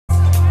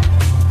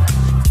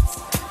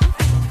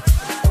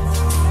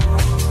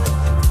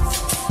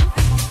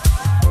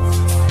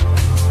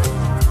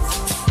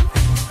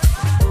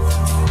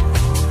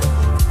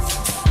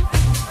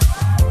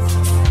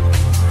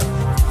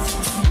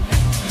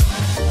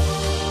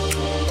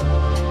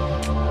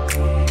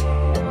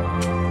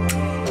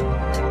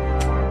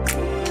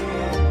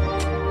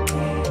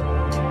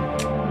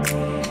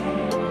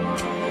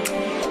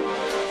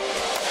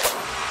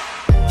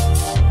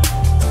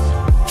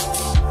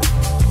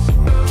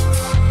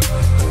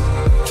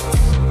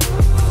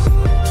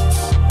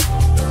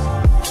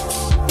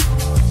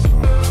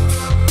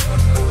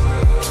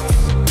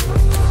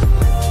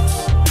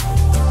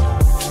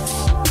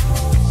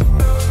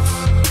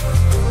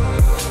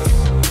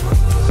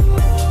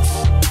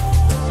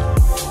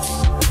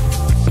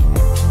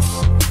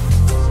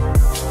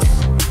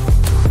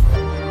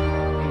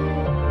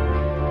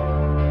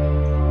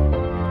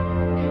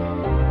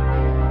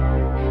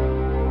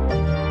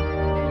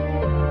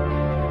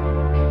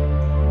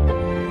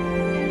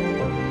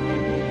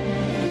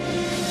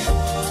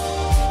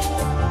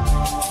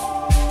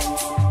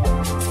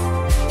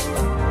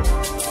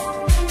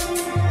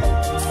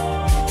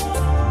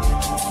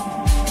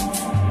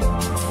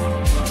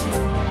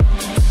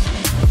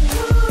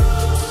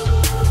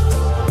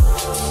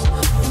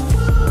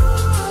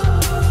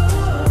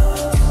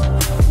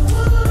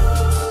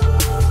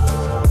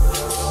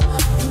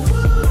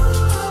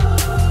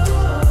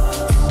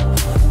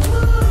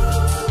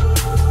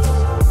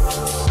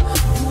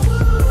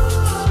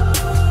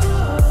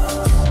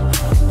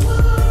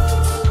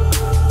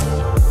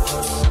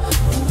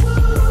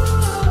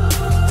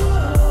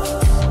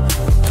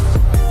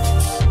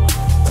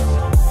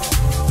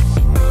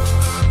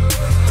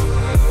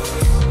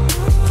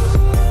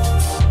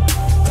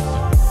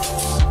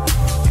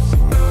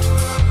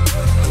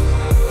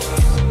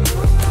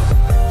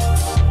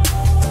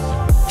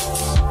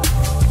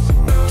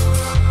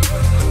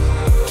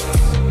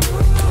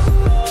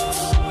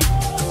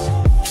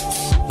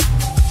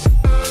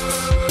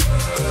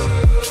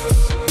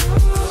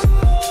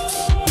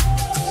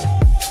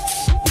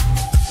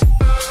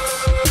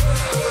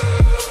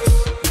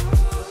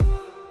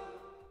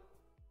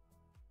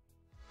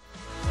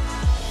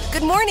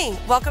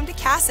Welcome to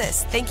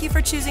Cassis. Thank you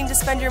for choosing to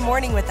spend your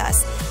morning with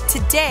us.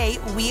 Today,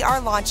 we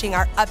are launching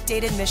our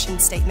updated mission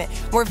statement.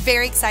 We're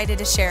very excited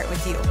to share it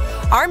with you.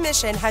 Our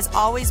mission has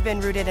always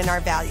been rooted in our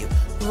value,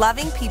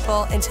 loving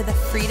people into the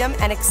freedom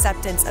and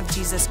acceptance of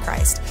Jesus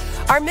Christ.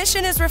 Our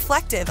mission is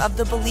reflective of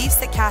the beliefs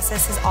that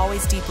Cassis has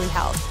always deeply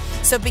held.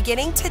 So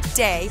beginning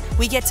today,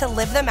 we get to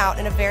live them out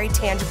in a very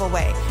tangible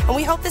way. And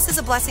we hope this is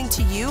a blessing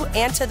to you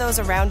and to those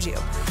around you.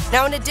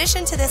 Now, in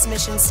addition to this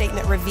mission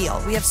statement reveal,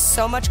 we have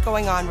so much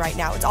going on right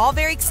now. It's all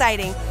very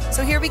exciting,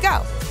 so here we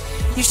go.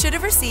 You should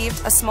have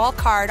received a small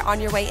card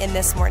on your way in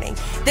this morning.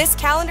 This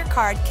calendar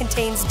card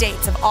contains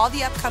dates of all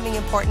the upcoming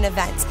important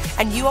events,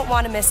 and you won't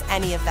want to miss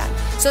any of them.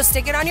 So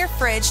stick it on your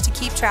fridge to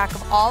keep track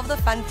of all of the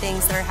fun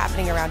things that are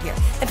happening around here.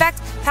 In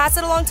fact, pass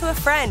it along to a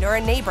friend or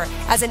a neighbor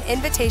as an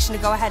invitation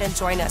to go ahead and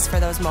join us for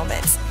those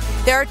moments.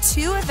 There are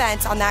 2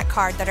 events on that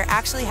card that are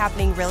actually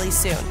happening really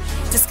soon.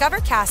 Discover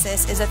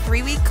Cassis is a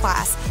 3-week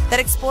class that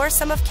explores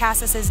some of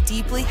Cassis's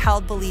deeply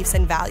held beliefs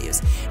and values.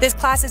 This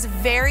class is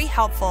very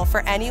helpful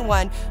for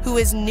anyone who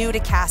is new to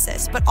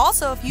Cassis, but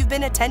also if you've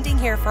been attending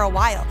here for a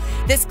while,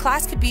 this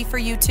class could be for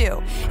you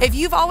too. If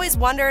you've always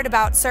wondered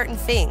about certain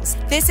things,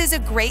 this is a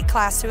great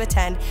class to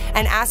attend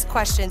and ask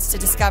questions to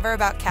discover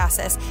about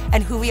Cassis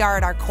and who we are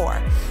at our core.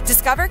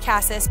 Discover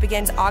Cassis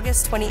begins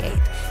August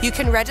 28th. You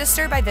can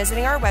register by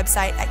visiting our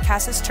website at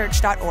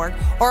cassischurch.org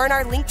or in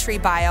our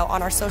Linktree bio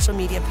on our social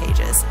media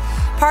pages.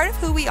 Part of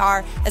who we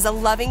are as a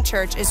loving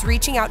church is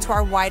reaching out to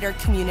our wider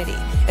community.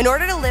 In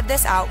order to live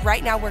this out,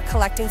 right now we're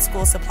collecting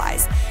school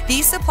supplies.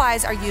 These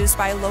supplies are used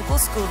by a local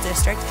school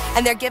district,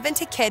 and they're given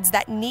to kids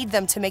that need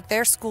them to make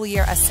their school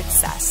year a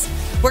success.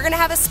 We're going to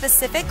have a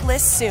specific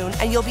list soon,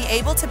 and you'll be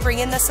able to bring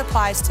in the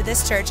supplies to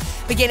this church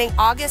beginning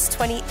August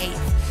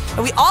 28th.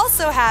 And we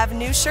also have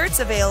new shirts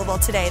available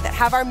today that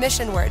have our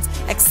mission words,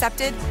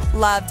 accepted,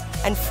 loved,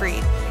 and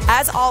freed.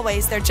 As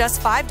always, they're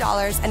just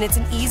 $5, and it's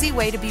an easy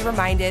way to be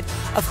reminded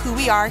of who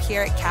we are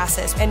here at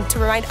Cassis and to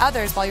remind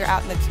others while you're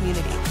out in the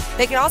community.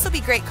 They can also be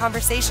great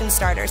conversation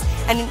starters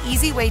and an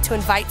easy way to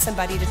invite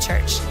somebody to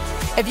church.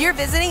 If you're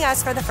visiting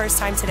us for the first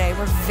time today,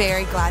 we're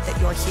very glad that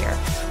you're here.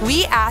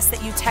 We ask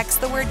that you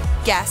text the word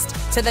guest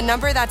to the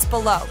number that's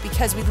below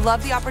because we'd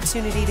love the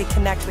opportunity to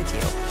connect with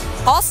you.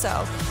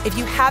 Also, if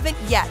you haven't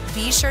yet,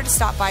 be sure to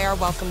stop by our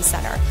Welcome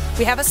Center.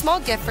 We have a small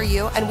gift for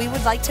you and we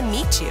would like to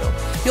meet you.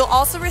 You'll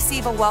also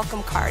receive a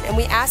welcome card, and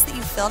we ask that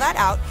you fill that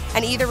out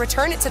and either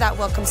return it to that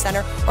Welcome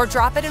Center or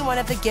drop it in one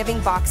of the giving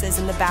boxes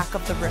in the back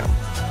of the room.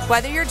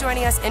 Whether you're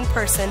joining us in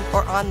person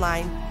or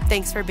online,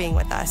 thanks for being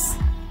with us.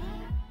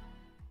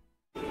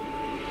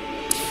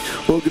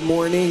 Well, good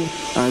morning.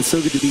 It's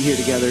so good to be here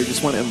together.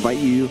 Just want to invite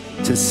you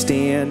to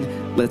stand.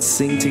 Let's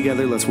sing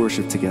together. Let's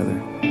worship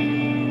together.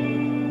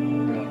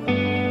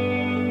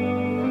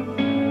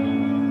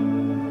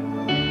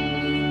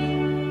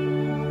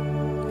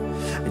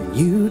 And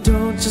you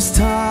don't just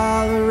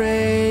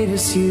tolerate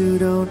us. You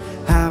don't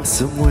have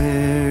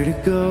somewhere to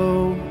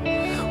go.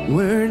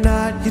 We're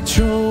not your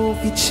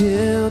trophy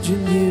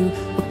children you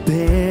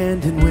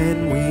abandon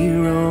when we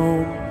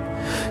roam.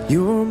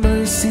 Your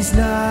mercy's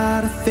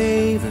not a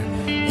favor,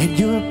 and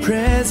your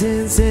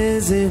presence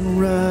isn't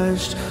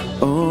rushed.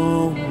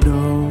 Oh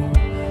no,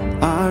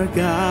 our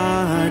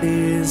God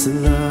is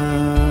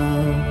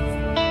love.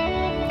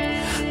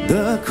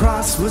 The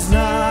cross was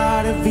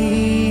not a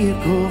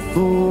vehicle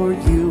for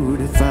you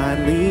to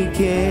finally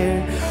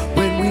care.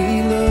 When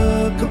we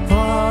look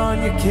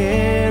upon your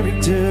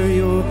character,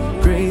 your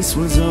grace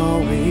was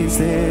always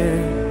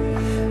there.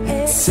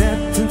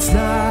 Acceptance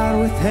not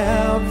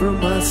withheld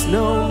from us,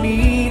 no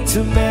need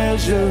to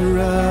measure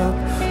up.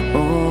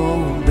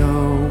 Oh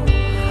no,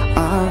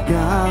 our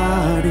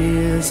God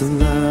is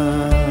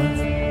love.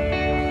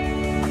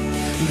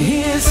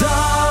 His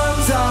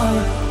arms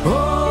are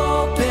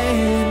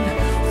open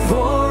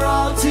for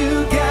all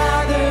to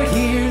gather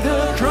here.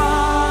 The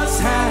cross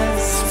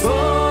has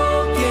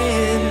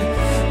spoken,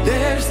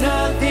 there's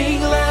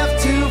nothing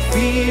left to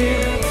fear.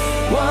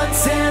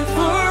 Once and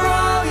for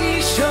all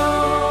he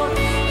showed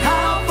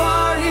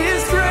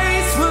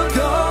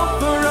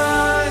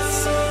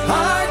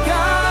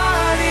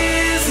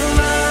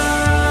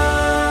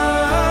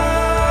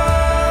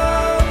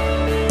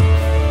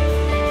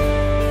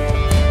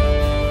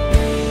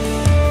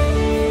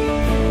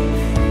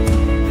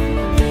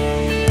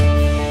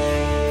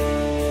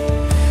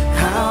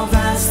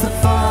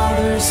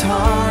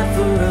heart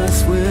for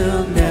us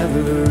will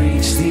never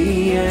reach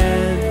the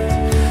end.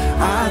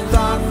 I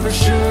thought for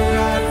sure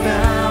I'd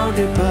found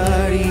it,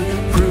 but he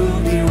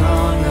proved me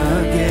wrong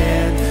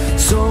again.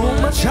 So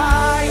much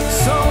higher,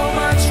 so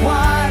much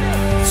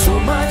wider, so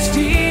much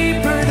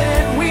deeper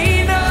than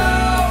we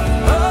know.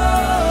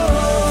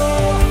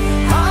 Oh,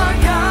 our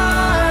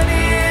God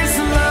is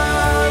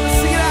love.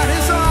 Sing it out,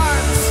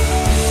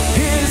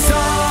 his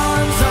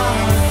arms are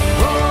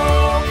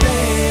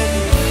open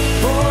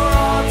for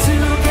all to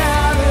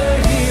gather.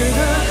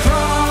 The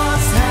cross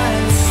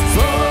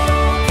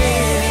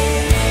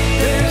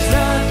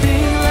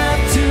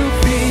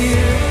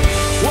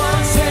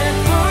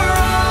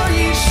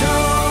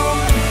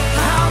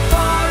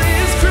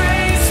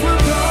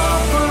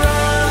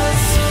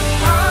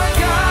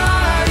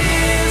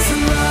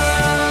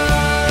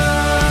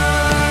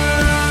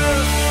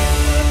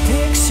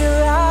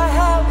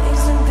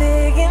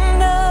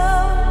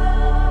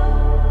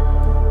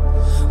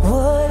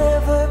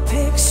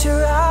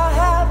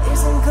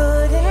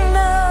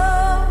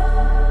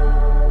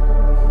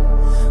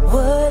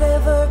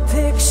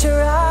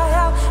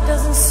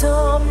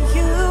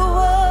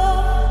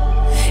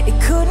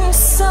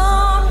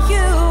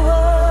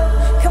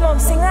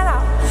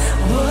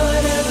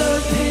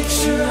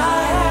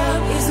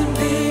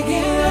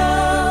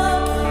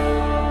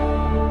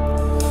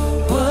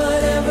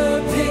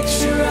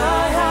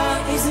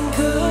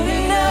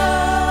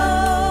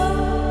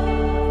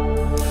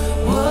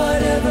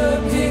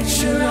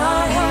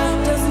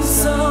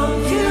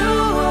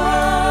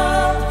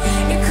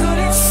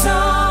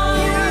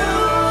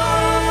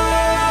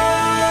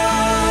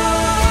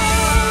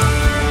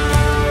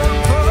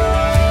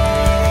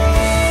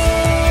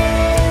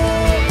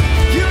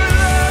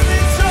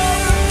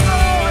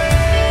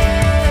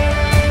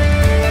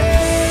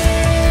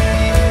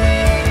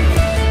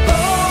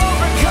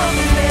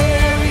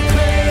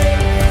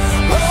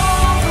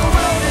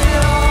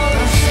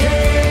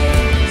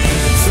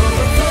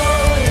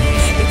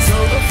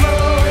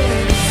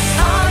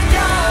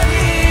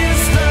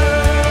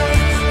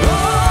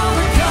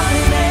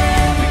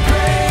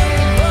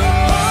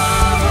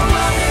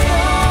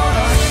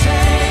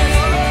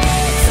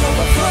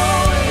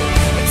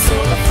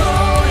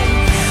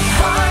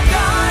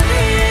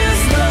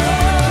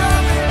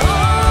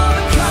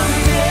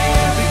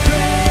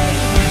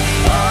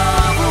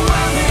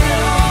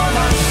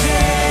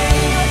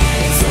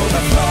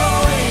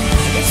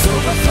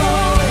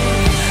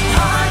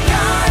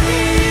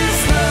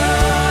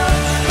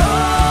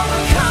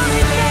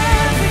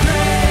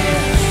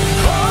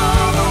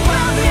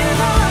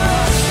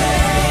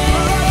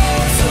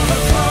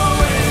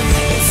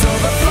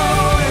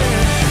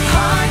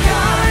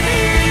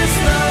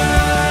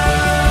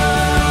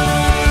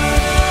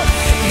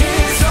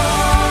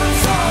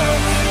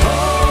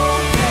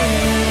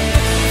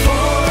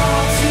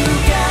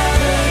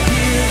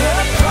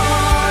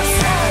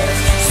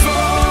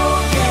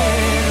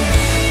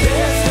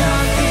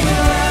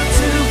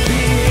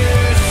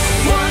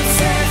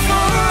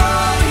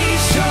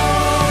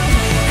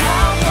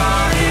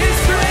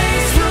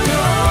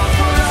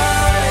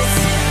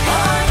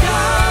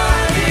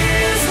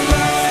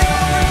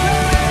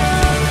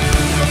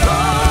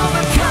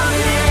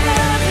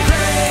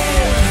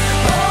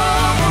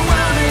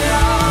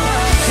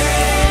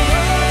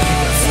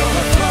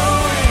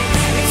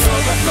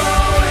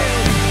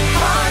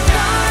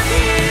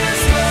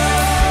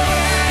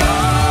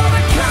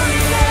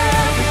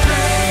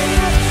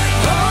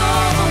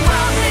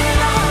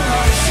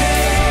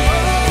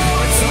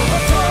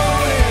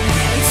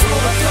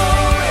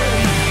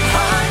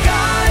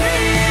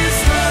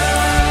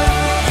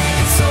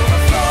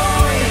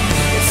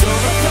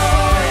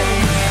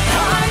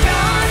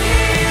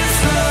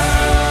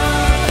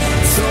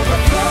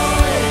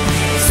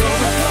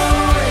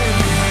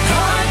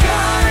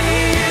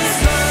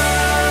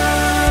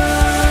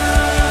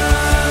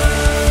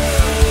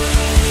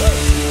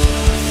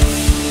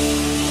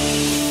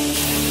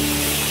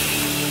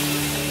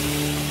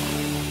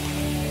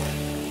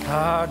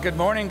good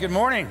morning, good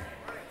morning.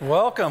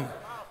 Welcome. Why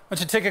don't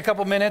you take a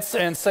couple minutes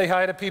and say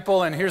hi to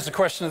people, and here's the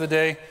question of the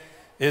day.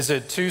 Is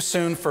it too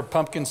soon for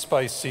pumpkin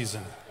spice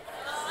season?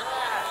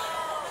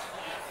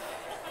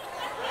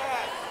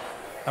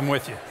 I'm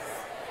with you.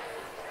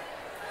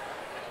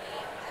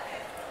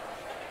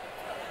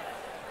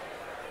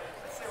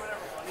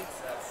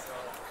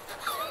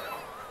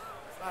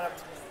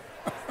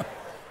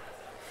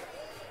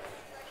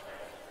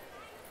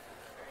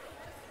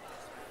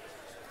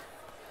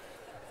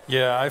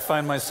 Yeah, I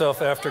find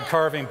myself after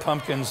carving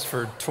pumpkins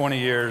for 20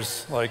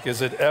 years, like,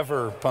 is it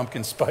ever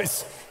pumpkin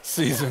spice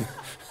season?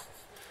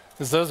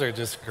 Because those are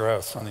just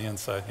gross on the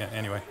inside. Yeah,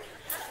 anyway.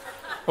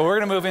 Well, we're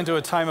going to move into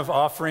a time of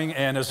offering,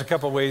 and there's a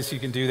couple ways you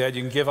can do that.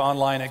 You can give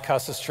online at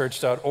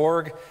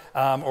casaschurch.org,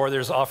 or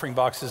there's offering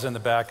boxes in the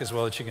back as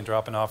well that you can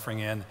drop an offering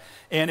in.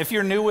 And if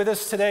you're new with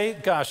us today,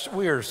 gosh,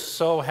 we are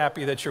so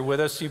happy that you're with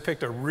us. You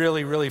picked a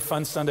really, really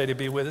fun Sunday to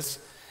be with us.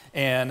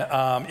 And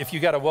if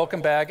you got a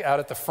welcome bag out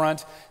at the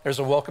front, there's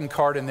a welcome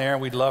card in there,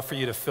 and we'd love for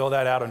you to fill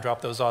that out and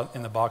drop those out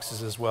in the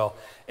boxes as well.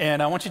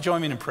 And I want you to join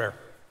me in prayer.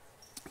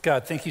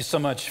 God, thank you so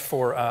much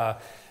for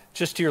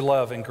just your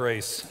love and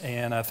grace.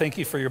 And thank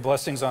you for your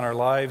blessings on our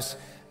lives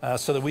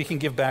so that we can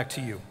give back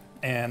to you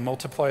and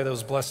multiply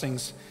those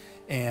blessings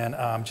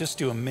and just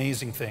do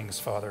amazing things,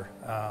 Father.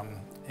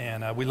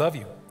 And we love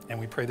you, and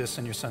we pray this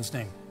in your Son's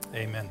name.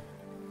 Amen.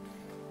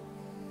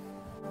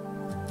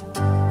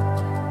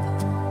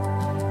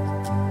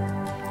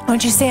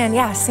 Won't you stand?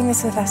 Yeah, sing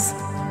this with us.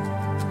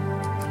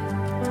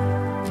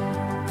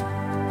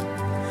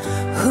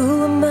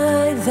 Who am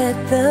I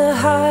that the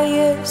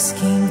highest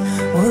King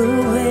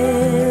will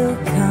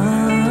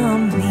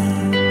welcome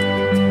me?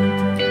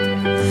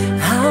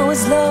 I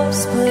was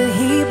lost, but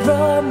he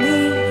brought me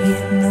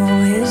in.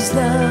 Oh, his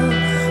love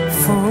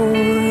for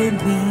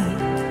me.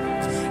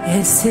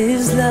 It's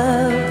his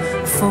love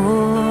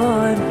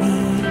for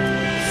me.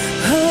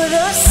 Who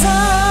the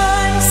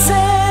sun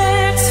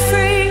sets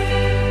free,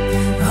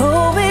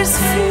 oh, is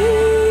free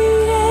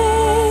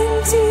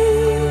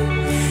indeed.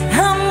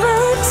 I'm a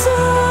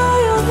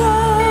child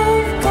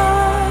of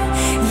God,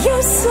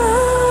 yes I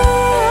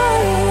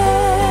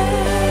am.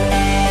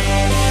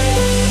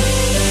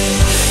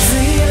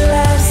 Free at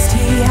last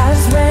he has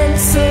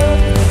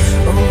ransomed,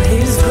 oh,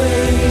 his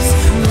grace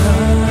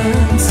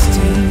runs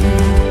deep.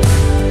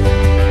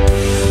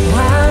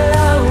 While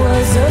I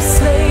was a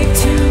slave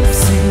to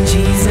sin,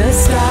 Jesus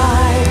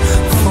died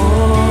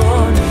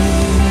for me.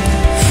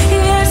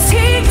 Yes,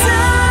 he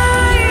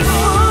died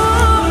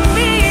for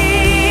me.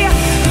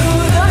 Who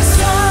the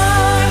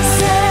Son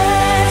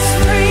sets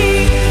free,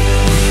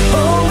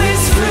 oh,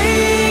 is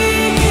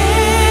free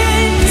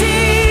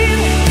indeed.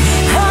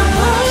 I'm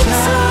a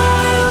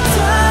child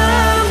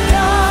of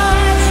God,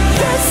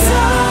 yes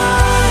I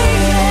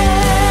am.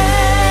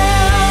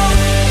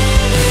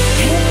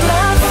 In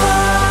my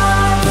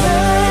Father's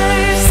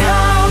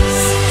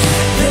house,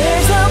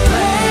 there's a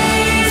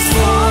place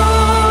for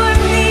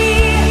me.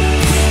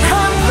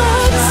 I'm a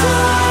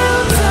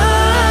child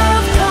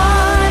of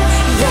God,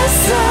 yes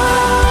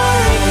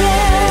I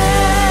am.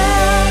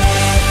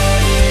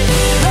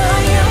 I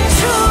am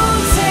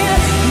chosen,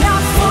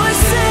 not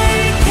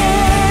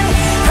forsaken.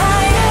 I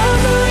am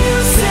who you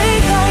say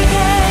I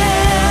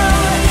am.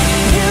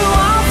 You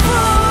are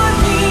for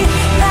me,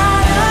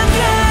 not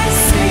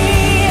against me.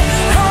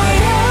 I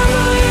am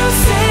who you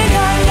say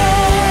I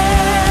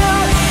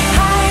am.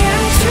 I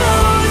am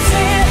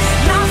chosen,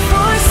 not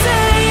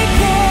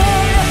forsaken.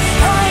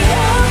 I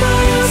am who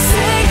you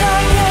say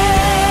I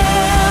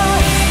am.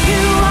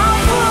 You are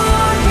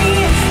for me,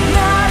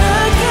 not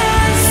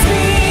against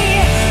me.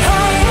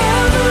 I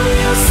am who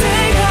you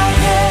say I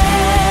am.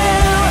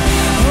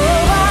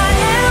 Oh, I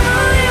am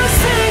who you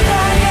say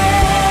I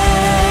am.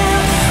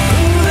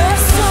 Who the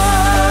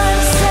Son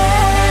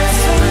sets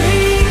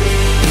free,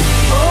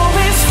 oh,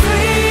 is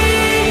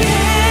free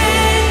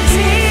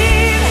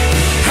indeed.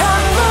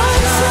 I'm a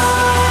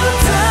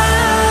child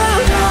of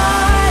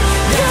God,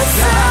 yes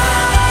I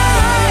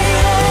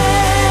am.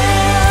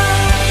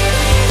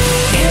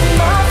 In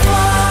my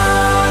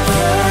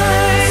Father's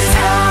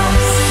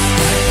house,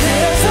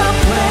 there's a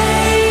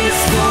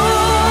place for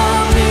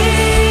me.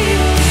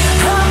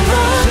 I'm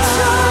a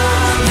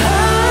child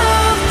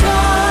of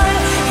God,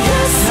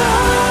 yes I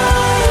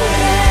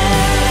am.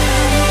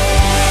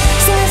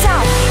 Sing this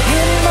out.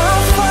 In my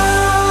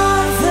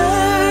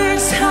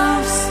Father's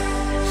house,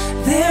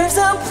 there's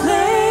a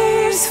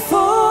place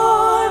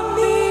for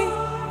me.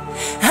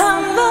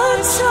 I'm a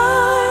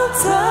child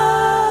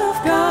of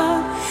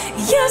God,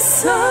 yes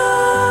I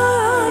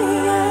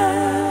am.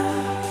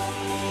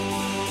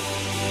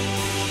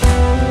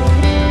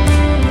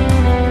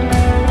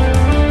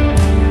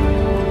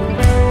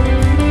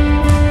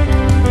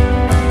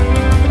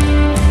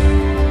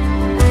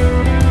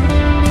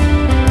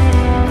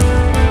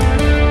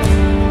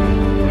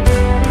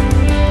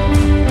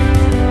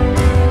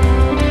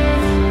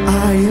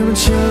 I am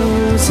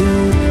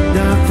chosen,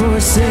 not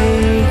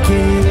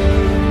forsaken.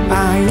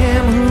 I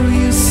am who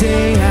you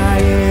say I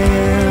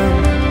am.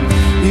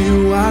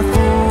 You are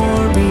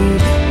for me,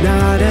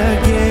 not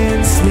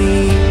against me.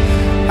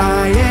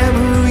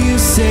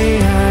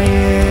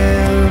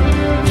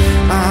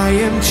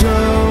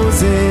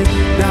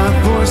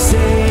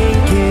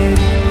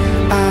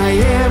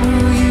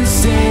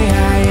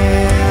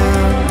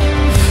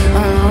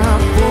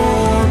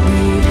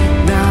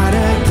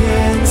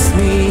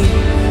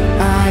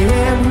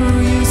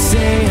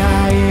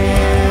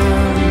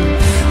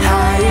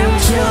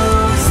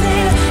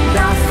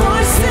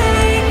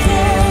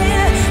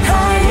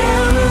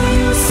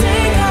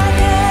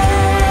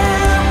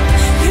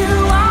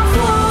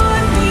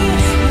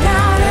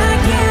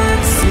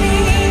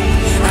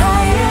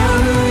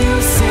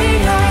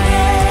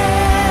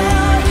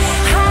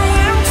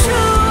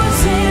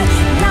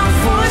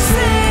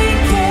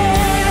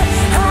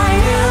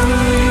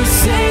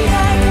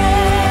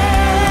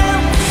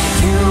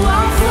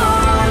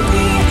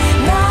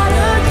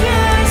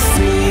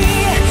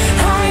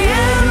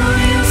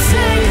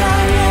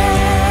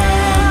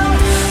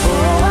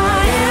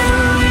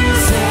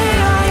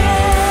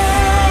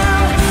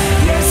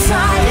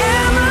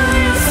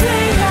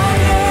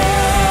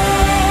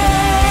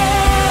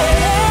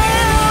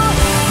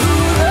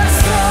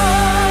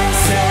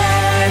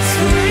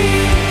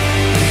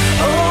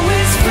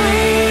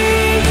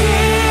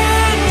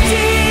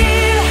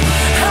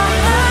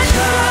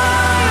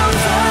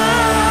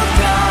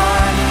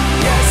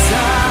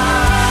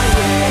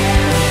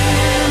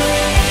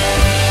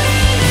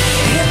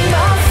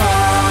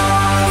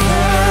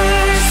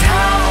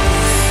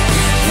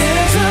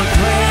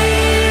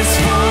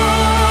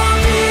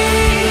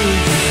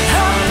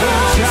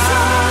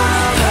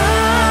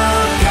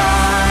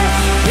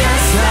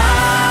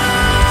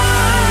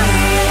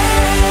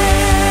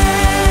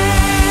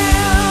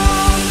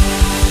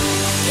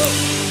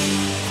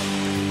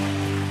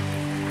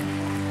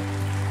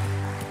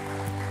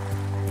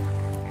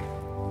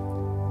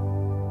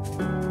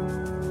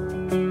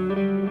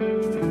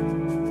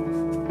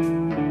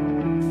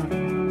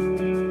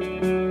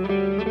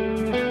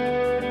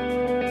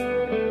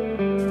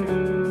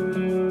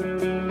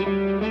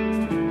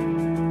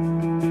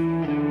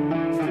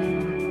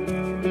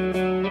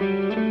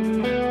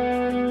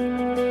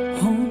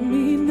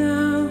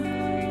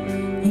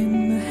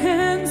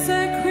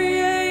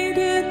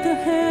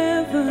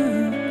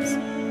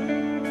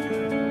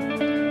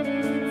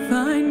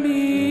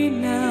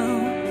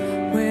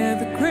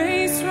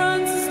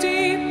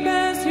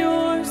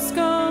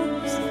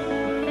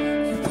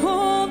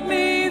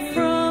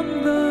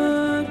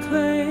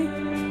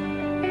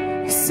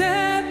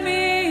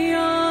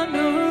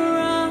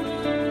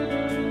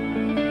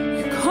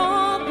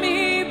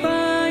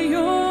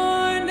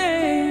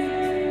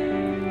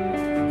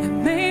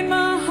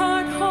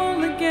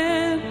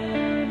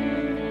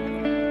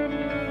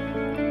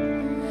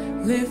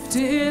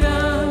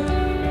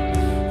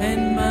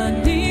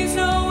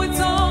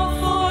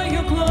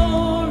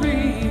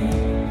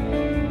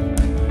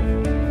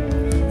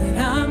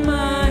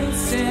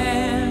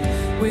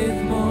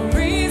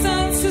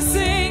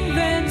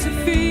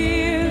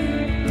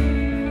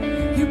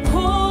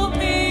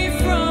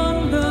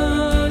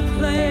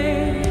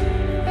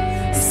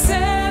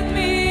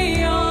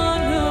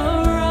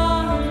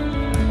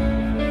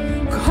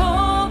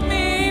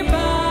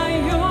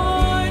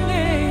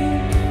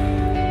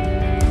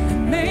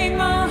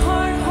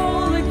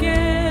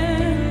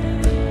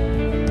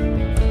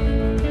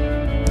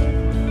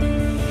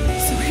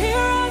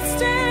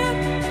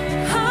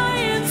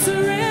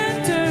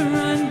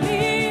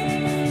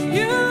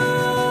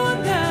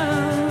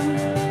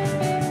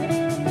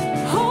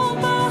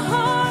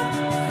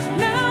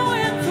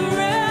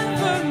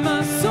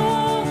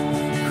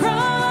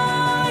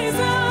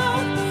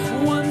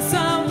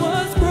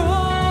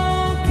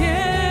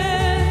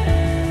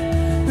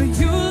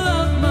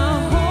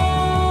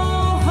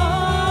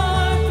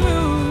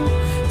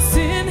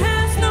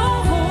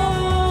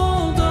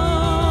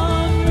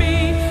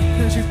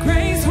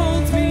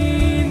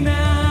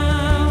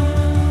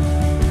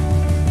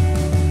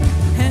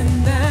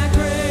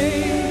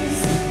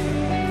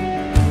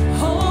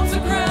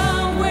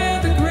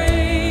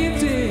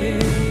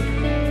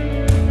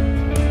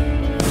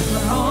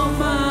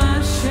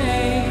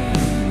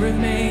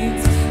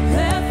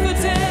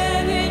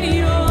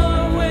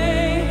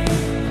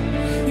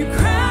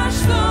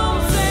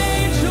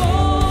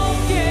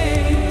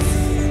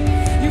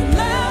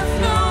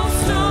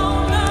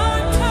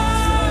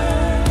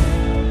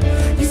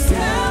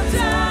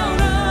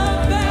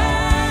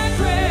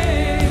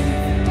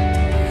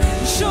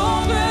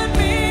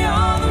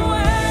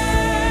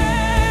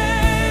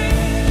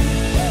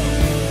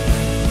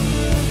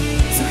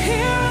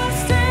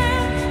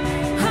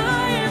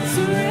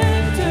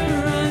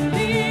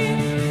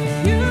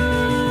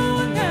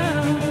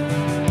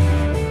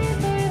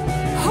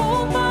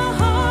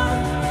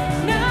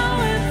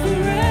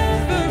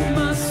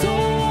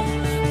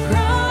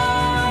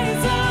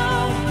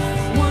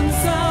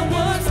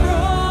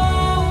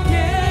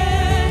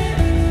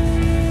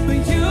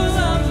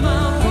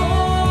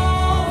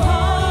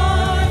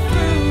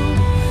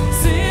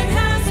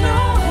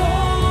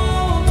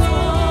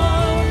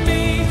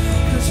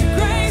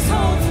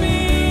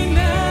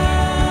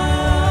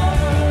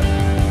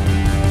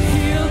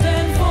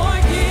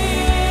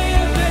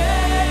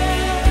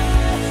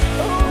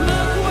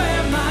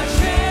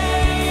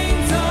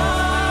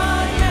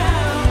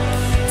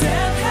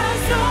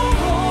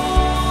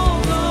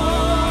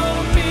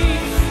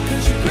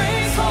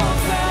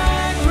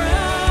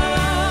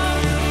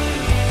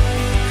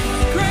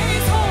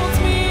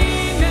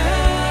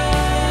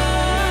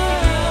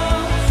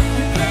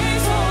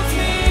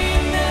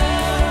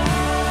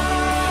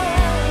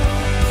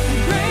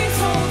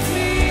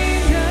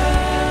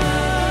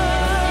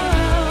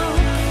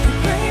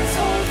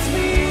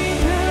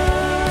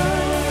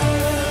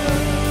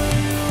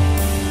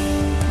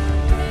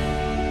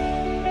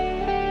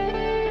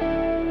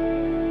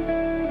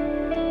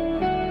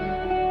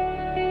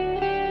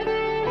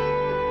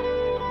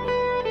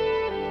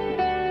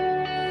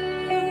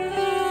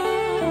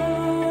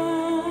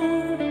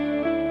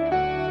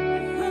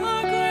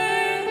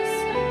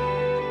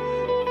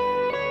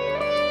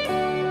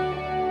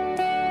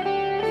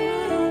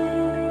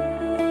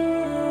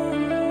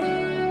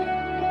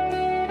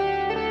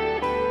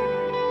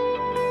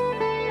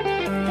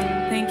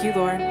 thank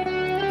you, Lord.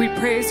 We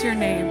praise your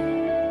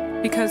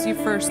name because you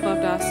first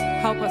loved us.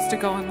 Help us to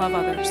go and love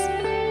others.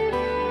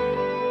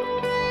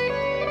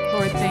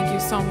 Lord, thank you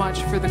so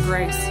much for the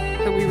grace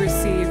that we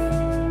receive.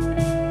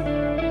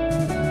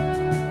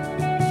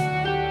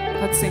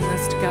 Let's sing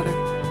this together.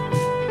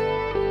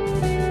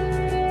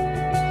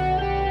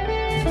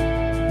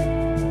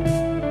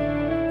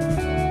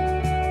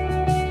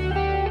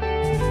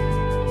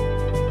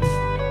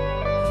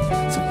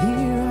 So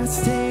here I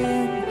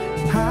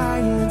stand, high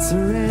in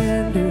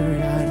surrender.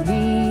 I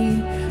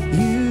need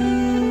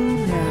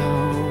you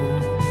now.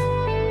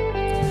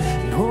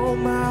 And hold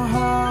my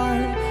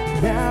heart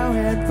now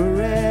and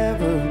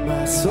forever.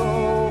 My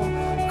soul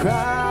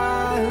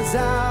cries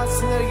out.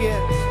 Sing that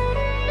again.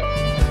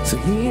 So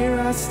here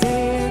I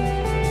stand,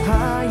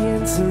 high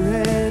in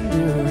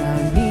surrender.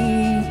 I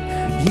need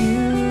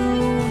you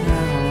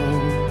now.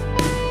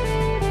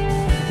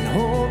 And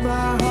hold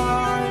my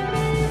heart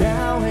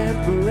now and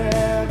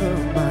forever.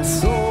 My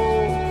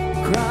soul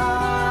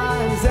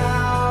cries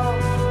out.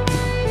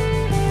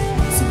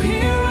 So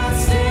here I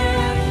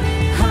stand,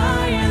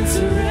 high in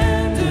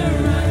surrender.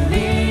 I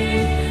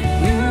need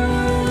you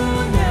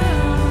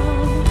now.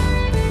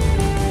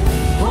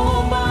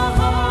 Hold my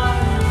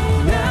heart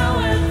now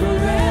and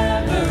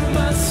forever.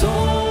 My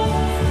soul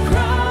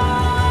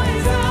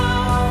cries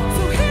out.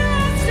 So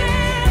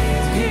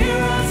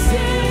here I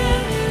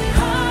stand,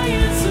 high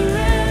in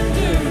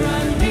surrender. I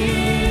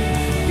need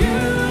you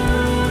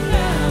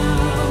now.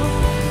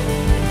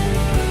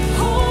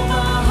 Hold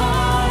my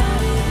heart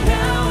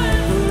now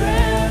and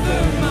forever.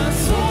 My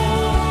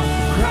soul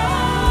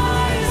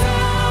cries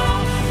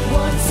out.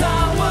 Once I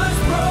was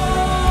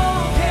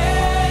broken,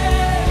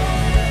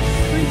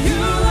 but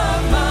you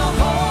love my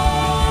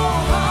whole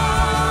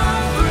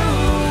heart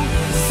through.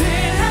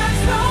 Sin has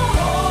no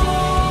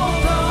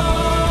hold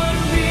on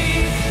me,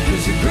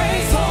 'cause your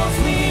grace holds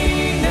me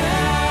now.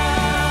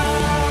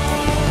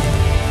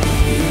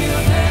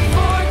 Healed and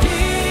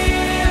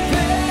forgiven.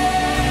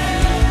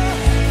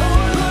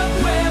 Oh, look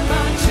where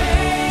my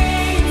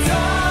chains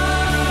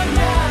are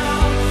now.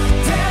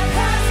 Death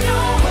has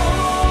no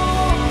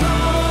hold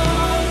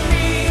on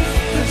me,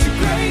 'cause your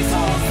grace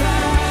holds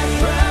that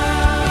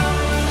ground.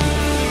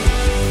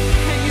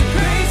 And your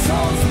grace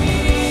holds me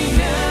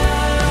now.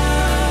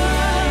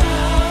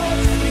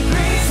 Your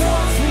grace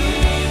holds me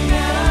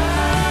now.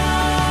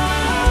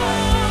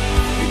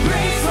 Your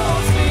grace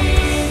holds me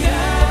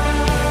now.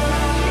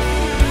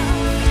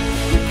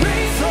 Your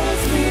grace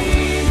holds me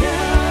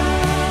now.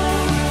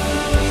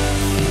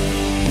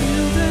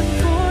 Healed and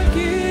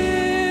forgiven.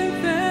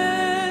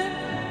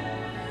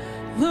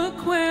 Look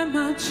where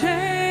my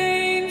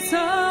chains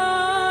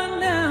are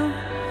now.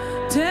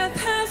 Death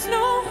has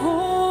no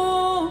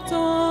hold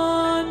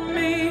on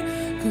me,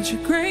 'cause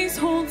your grace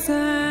holds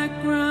that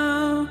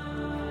ground.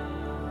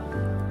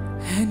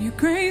 And your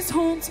grace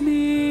holds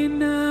me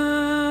now.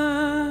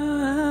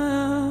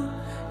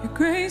 Your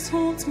grace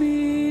holds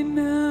me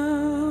now.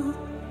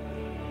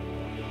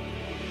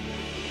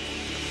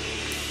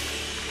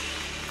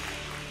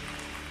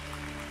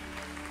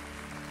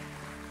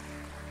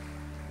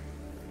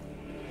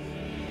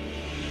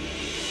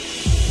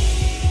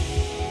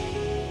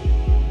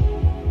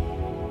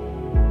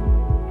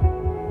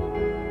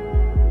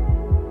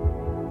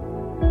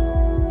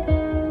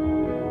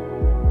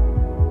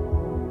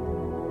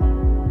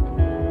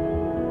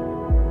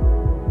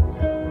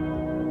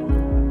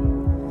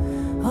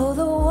 Oh,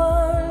 the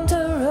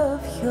wonder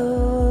of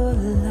your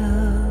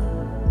love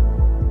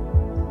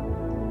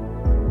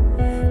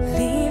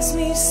leaves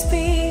me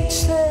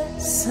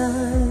speechless,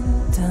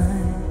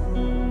 undone.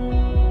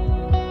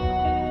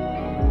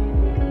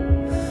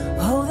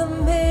 Oh, the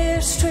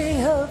mystery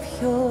of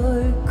your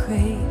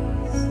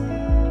grace,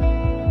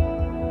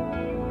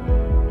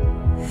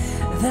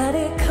 that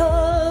it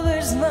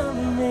covers my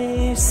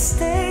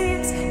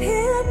mistakes.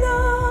 In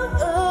all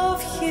of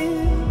you,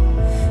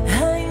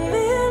 I'm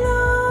in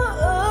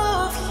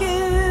awe of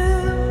you.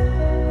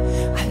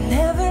 I've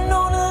never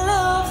known a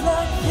love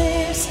like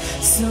this,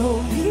 so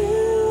beautiful.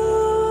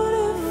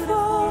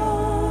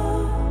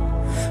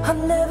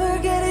 I'll never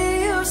get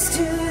used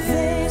to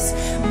this.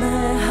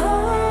 My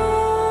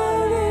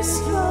heart is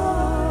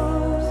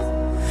yours.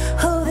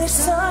 Oh, this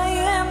I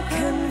am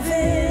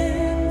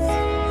convinced.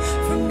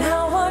 From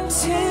now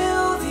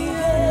until the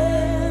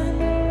end,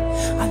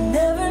 I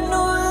never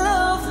know a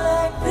love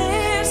like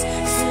this.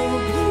 So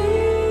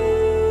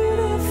beautiful,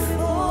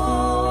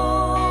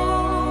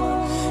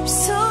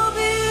 so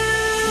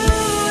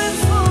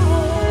beautiful.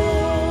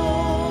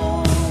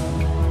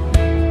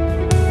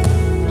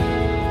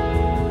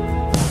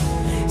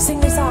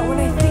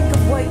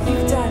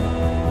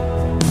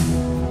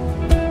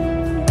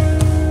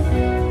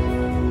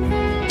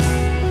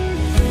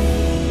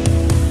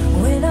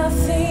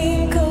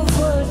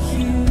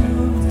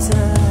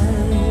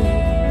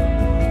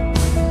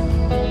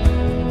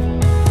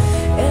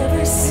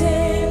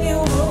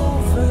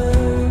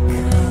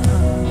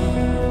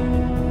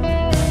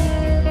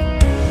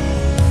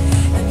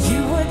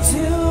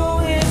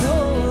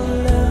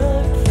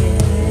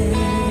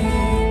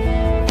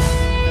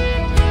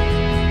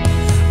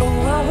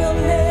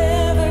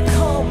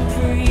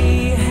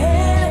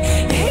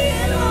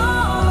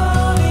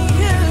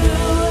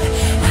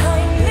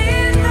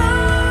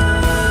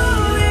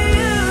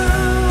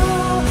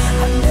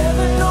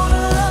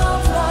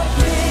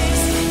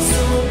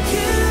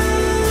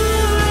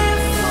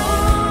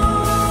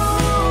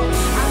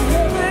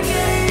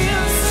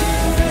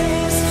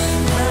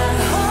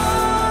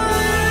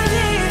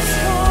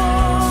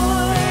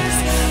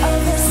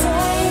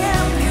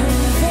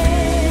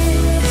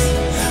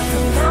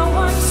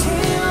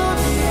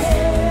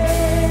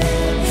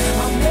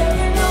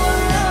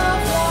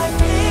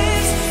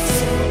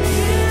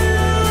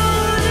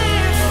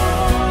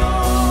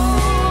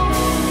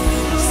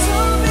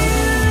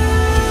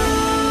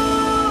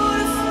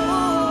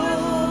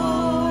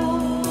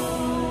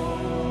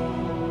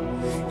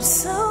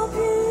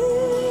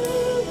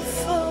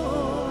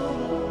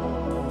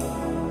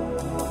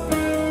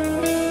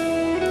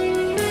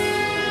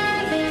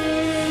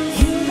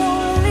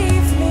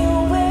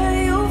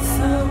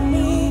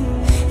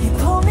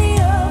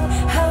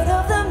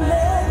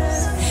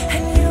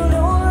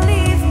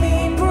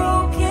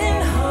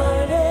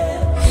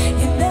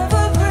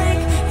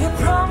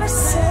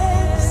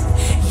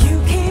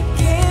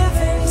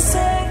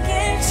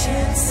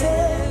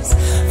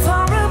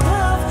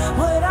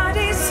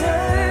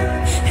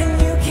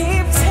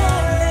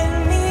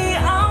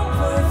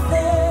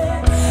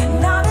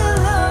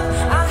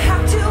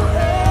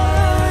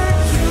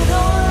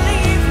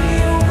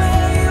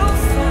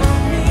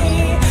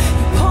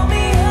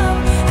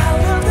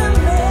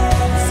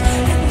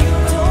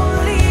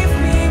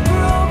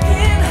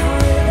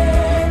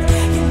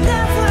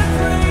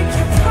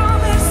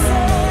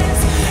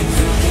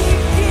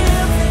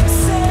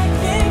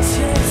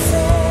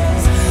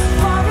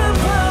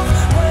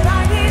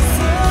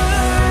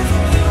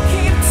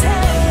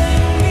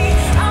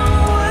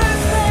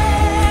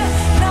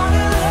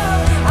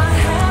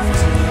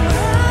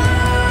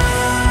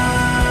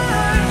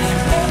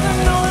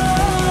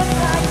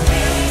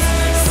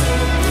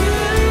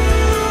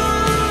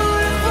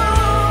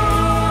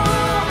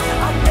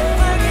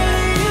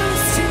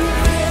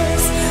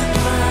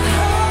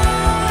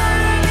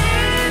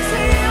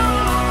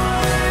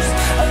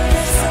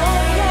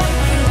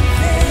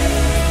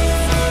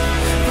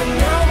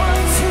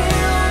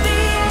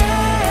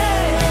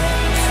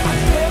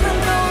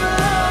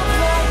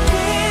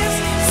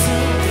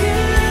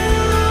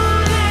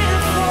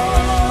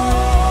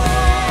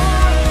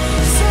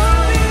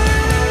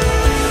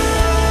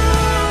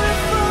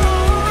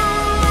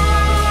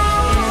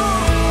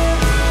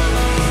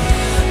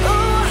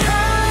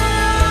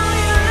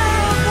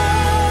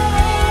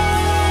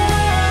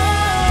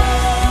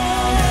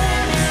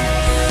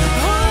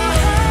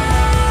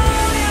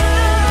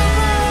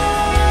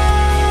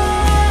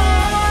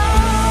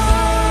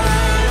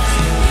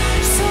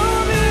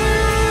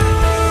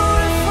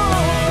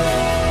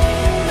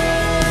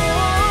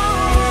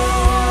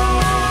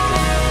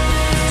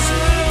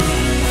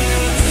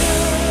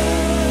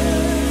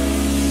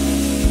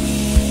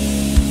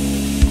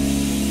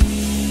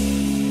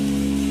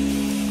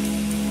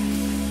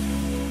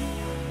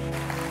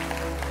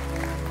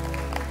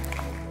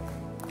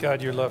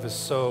 God, your love is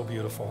so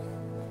beautiful.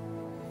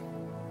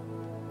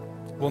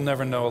 We'll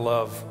never know a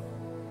love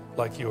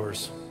like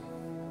yours,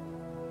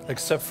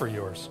 except for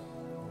yours.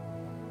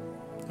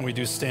 And we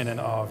do stand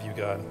in awe of you,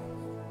 God.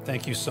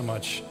 Thank you so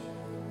much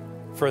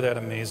for that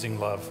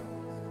amazing love.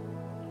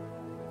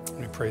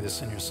 We pray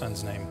this in your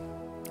Son's name.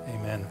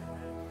 Amen.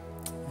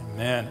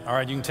 Amen. All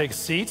right, you can take a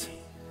seat.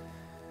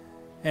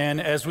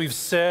 And as we've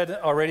said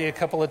already a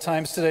couple of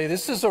times today,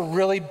 this is a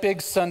really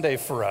big Sunday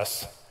for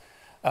us.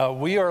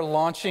 We are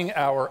launching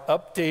our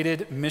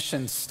updated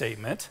mission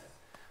statement,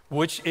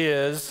 which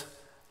is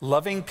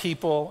loving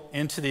people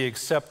into the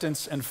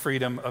acceptance and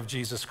freedom of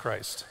Jesus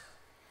Christ.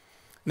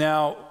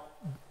 Now,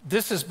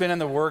 this has been in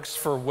the works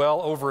for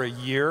well over a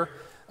year.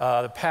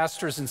 The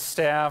pastors and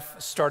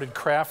staff started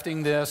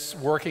crafting this,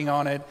 working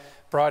on it,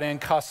 brought in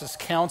Casas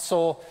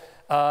Council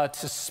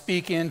to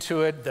speak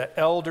into it, the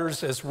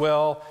elders as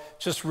well,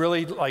 just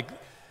really like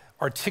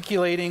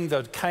articulating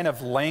the kind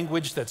of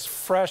language that's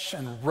fresh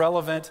and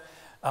relevant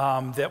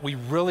that we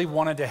really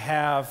wanted to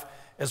have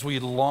as we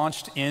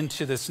launched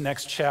into this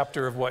next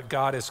chapter of what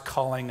God is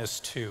calling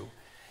us to.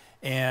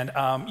 And,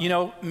 you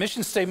know,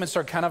 mission statements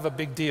are kind of a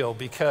big deal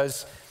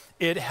because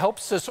it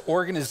helps us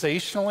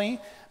organizationally,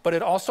 but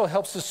it also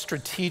helps us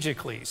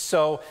strategically.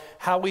 So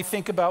how we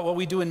think about what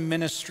we do in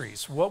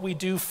ministries, what we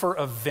do for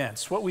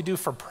events, what we do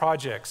for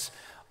projects,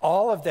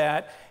 all of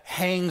that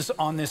hangs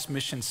on this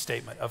mission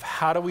statement of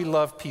how do we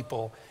love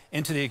people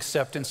into the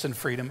acceptance and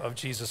freedom of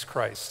Jesus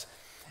Christ.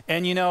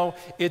 And you know,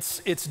 it's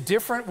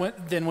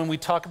different than when we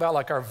talk about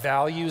like our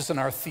values and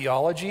our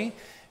theology,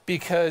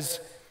 because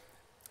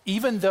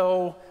even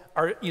though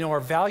our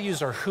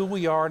values are who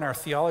we are and our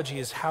theology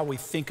is how we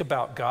think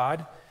about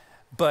God,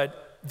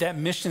 but that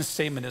mission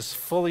statement is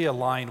fully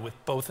aligned with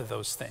both of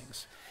those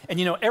things. And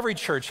you know, every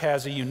church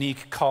has a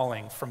unique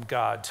calling from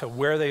God to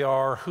where they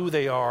are, who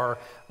they are,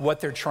 what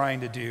they're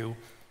trying to do.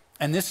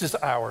 And this is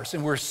ours,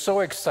 and we're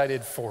so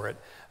excited for it,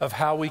 of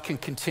how we can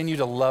continue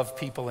to love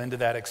people into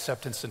that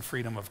acceptance and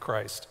freedom of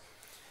Christ.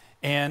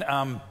 And,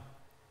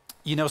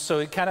 you know, so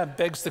it kind of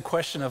begs the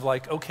question of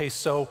like, okay,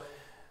 so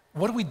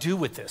what do we do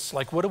with this?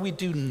 Like, what do we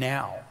do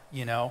now,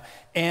 you know?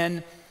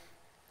 And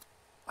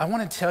I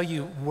want to tell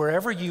you,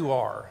 wherever you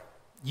are,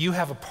 you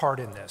have a part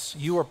in this.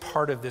 You are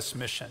part of this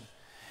mission.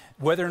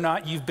 Whether or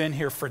not you've been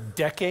here for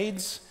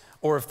decades,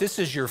 or if this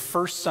is your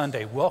first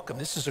Sunday, welcome.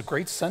 This is a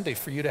great Sunday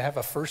for you to have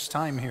a first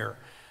time here.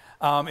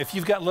 If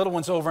you've got little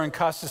ones over in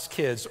Casas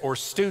Kids, or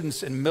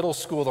students in middle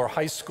school or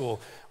high school,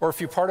 or if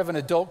you're part of an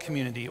adult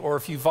community, or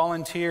if you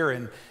volunteer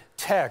in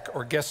tech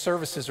or guest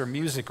services or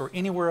music or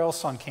anywhere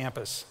else on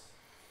campus,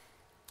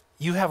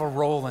 you have a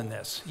role in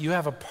this. You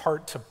have a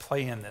part to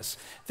play in this.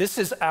 This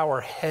is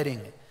our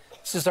heading.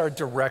 This is our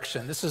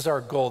direction. This is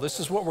our goal. This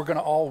is what we're going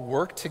to all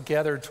work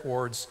together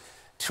towards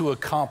to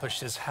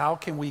accomplish, is how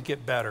can we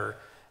get better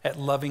at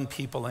loving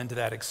people into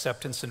that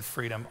acceptance and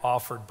freedom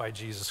offered by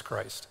Jesus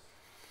Christ.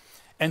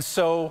 And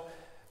so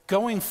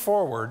going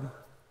forward,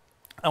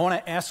 I want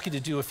to ask you to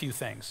do a few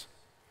things.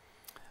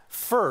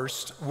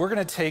 First, we're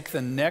going to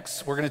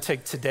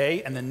take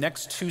today and the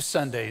next 2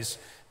 Sundays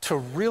to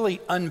really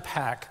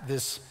unpack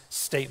this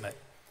statement.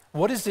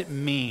 What does it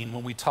mean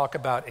when we talk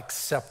about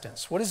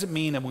acceptance? What does it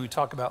mean when we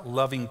talk about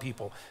loving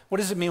people? What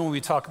does it mean when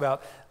we talk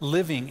about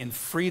living in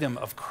freedom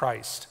of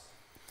Christ?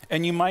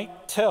 And you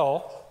might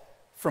tell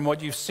from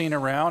what you've seen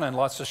around and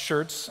lots of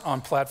shirts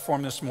on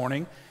platform this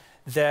morning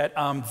that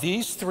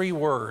these 3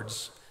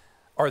 words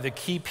are the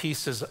key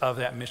pieces of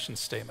that mission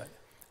statement: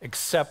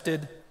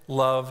 accepted,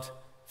 loved,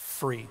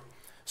 free.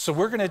 So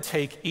we're going to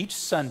take each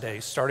Sunday,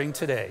 starting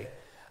today,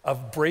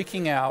 of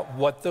breaking out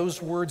what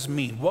those words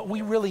mean, what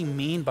we really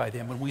mean by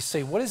them when we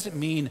say, what does it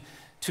mean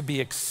to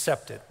be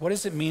accepted? What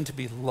does it mean to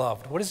be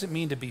loved? What does it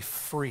mean to be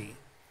free?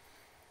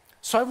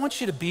 So I want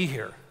you to be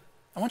here.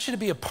 I want you to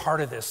be a part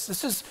of this.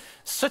 This is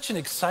such an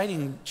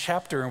exciting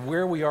chapter in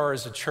where we are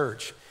as a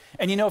church.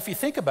 And you know, if you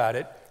think about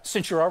it,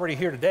 since you're already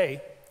here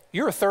today,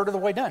 you're a third of the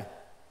way done,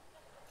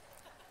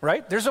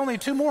 right? There's only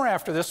 2 more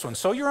after this one,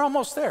 so you're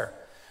almost there.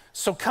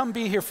 So come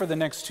be here for the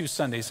next 2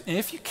 Sundays. And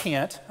if you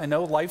can't, I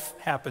know life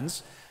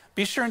happens,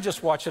 be sure and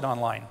just watch it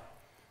online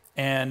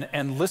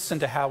and listen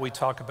to how we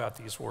talk about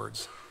these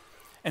words.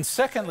 And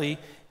secondly,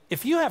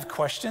 if you have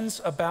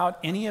questions about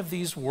any of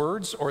these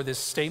words or this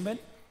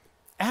statement,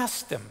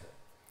 ask them.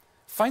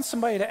 Find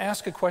somebody to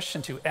ask a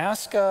question to.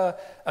 Ask a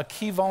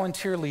key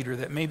volunteer leader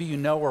that maybe you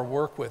know or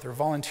work with or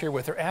volunteer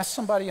with, or ask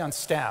somebody on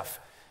staff,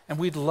 and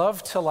we'd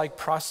love to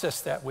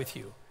process that with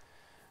you.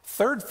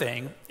 Third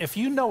thing, if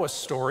you know a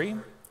story,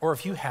 or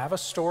if you have a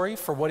story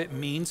for what it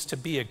means to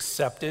be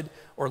accepted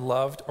or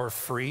loved or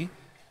free,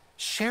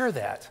 share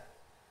that.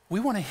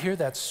 We want to hear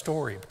that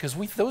story because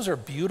those are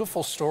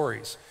beautiful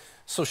stories.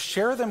 So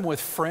share them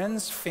with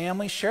friends,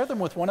 family, share them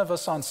with one of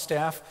us on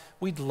staff.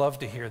 We'd love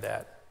to hear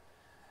that.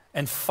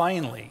 And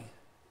finally,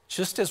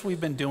 just as we've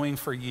been doing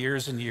for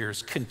years and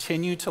years,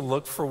 continue to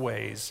look for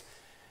ways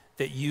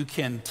that you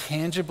can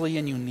tangibly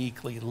and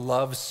uniquely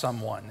love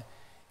someone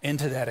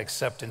into that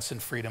acceptance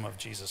and freedom of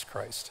Jesus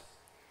Christ.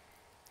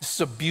 This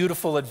is a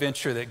beautiful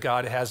adventure that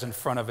God has in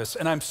front of us,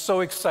 and I'm so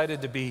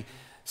excited to be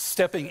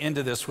stepping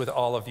into this with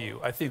all of you.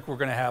 I think we're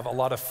going to have a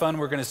lot of fun.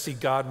 We're going to see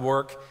God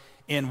work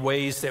in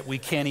ways that we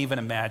can't even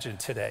imagine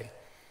today.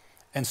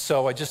 And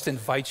so I just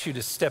invite you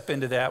to step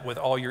into that with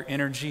all your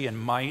energy and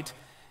might,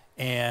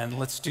 and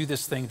let's do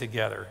this thing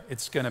together.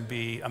 It's going to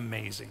be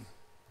amazing.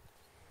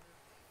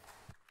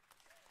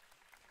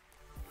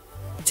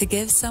 To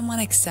give someone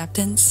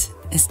acceptance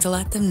is to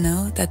let them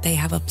know that they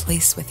have a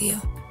place with you.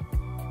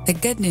 The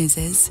good news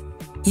is,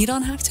 you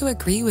don't have to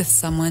agree with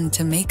someone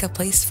to make a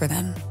place for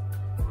them.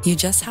 You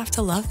just have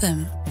to love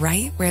them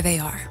right where they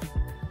are.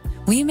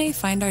 We may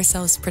find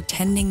ourselves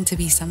pretending to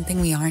be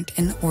something we aren't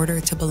in order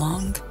to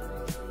belong.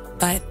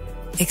 But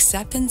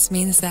acceptance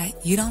means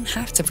that you don't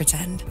have to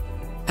pretend.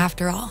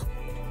 After all,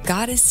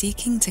 God is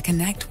seeking to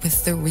connect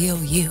with the real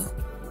you.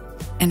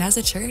 And as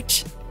a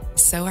church,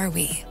 so are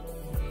we.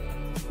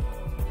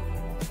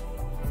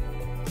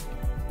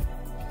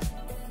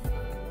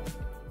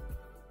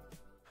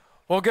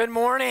 Well, good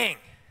morning.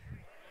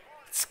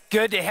 It's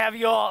good to have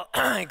you all,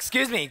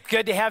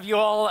 good to have you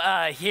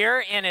all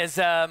here. And as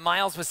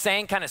Miles was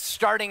saying, kind of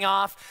starting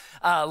off,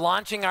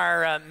 launching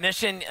our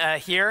mission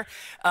here,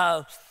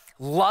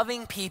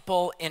 loving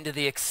people into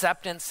the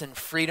acceptance and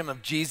freedom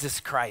of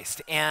Jesus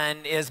Christ.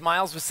 And as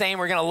Miles was saying,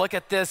 we're going to look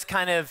at this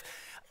kind of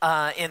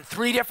in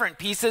three different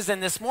pieces.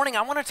 And this morning,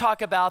 I want to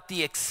talk about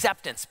the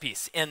acceptance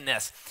piece in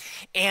this.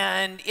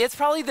 And it's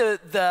probably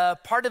the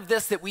part of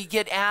this that we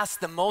get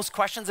asked the most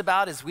questions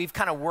about as we've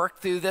kind of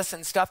worked through this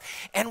and stuff.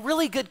 And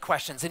really good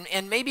questions.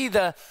 And maybe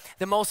the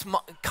most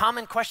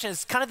common question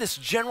is kind of this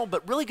general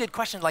but really good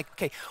question like,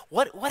 okay,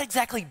 what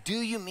exactly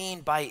do you mean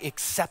by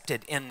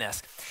accepted in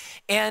this?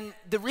 And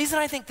the reason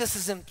I think this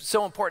is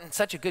so important,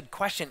 such a good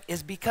question,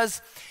 is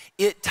because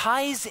it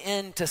ties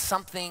into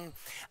something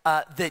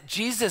that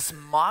Jesus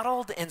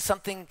modeled and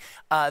something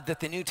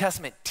that the New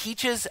Testament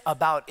teaches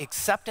about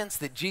acceptance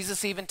that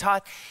Jesus even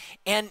taught.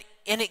 And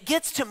it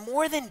gets to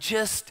more than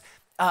just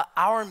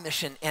our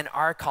mission and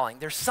our calling.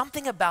 There's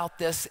something about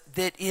this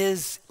that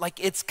is like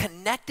it's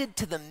connected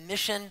to the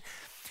mission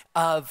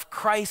of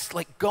Christ,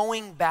 like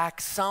going back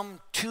some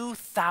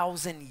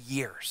 2,000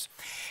 years.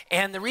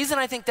 And the reason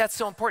I think that's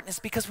so important is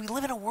because we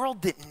live in a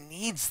world that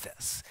needs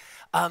this.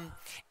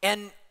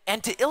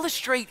 And to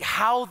illustrate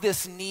how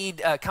this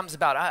need comes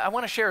about, I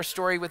want to share a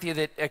story with you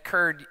that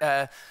occurred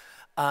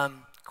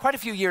quite a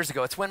few years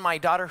ago. It's when my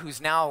daughter, who's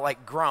now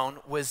like grown,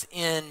 was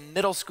in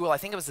middle school. I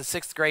think it was the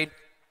 6th grade.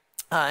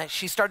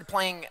 She started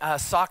playing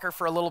soccer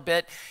for a little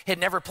bit, had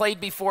never played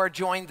before,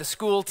 joined the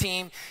school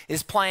team,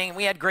 is playing.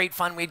 We had great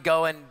fun. We'd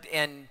go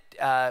and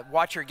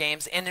watch her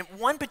games. And in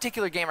one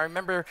particular game, I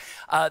remember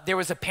there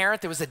was a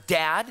parent, there was a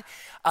dad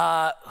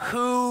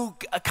who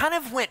kind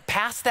of went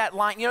past that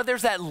line. You know,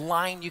 there's that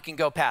line you can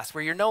go past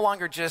where you're no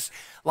longer just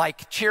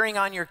like cheering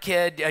on your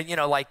kid,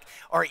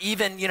 or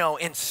even,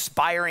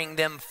 inspiring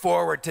them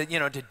forward to,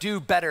 to do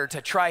better,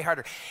 to try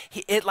harder.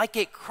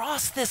 It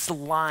crossed this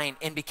line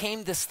and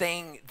became this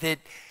thing that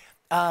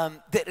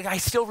I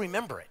still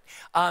remember it.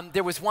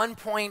 There was one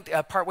point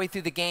partway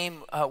through the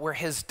game where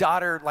his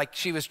daughter,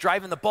 she was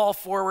driving the ball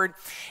forward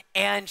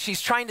and she's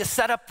trying to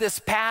set up this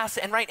pass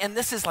and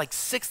this is like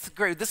 6th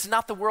grade. This is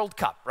not the World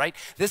Cup, right?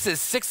 This is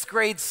 6th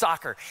grade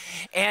soccer.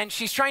 And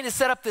she's trying to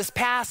set up this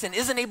pass and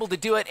isn't able to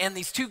do it. And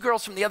these two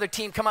girls from the other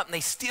team come up and they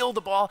steal the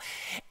ball.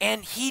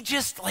 And he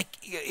just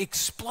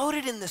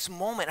exploded in this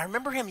moment. I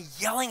remember him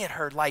yelling at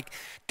her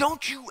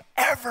don't you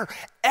ever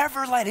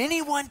let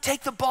anyone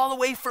take the ball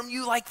away from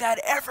you like that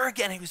ever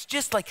again. He was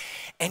just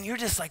and you're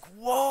just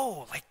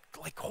whoa,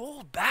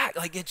 hold back.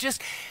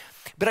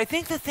 But I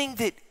think the thing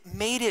that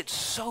made it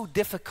so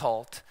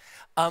difficult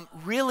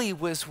really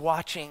was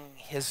watching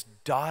his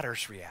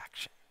daughter's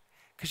reaction.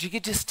 Because you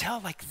could just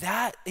tell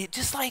that, it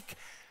just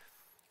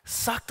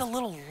sucked a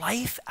little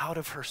life out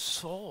of her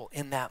soul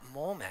in that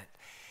moment.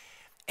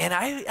 And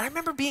I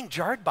remember being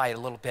jarred by it a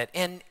little bit.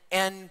 And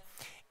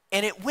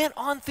it went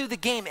on through the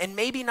game, and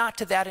maybe not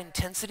to that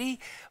intensity,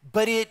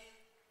 but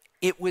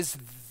it was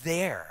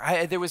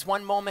there. There was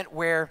one moment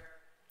where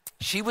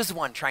she was the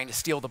one trying to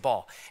steal the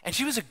ball. And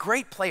she was a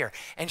great player.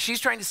 And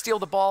she's trying to steal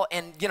the ball,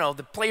 and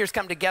the players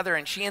come together,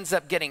 and she ends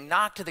up getting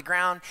knocked to the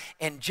ground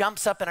and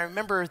jumps up. And I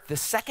remember the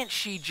second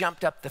she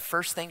jumped up, the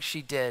first thing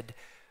she did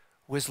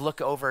was look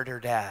over at her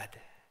dad,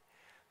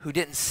 who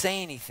didn't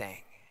say anything.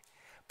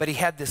 But he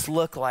had this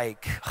look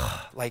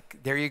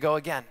there you go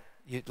again.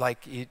 You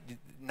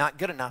not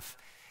good enough.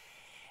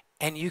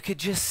 And you could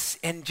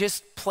just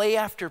play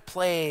after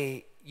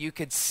play, you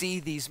could see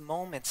these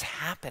moments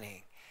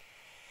happening.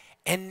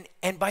 And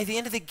by the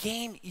end of the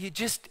game, you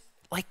just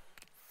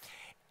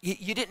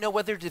you didn't know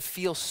whether to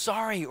feel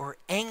sorry or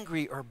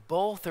angry or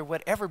both or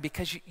whatever,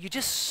 because you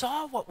just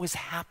saw what was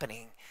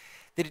happening,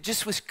 that it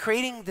just was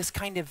creating this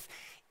kind of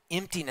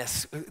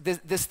emptiness.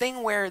 This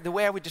thing where the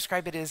way I would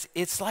describe it is,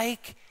 it's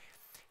like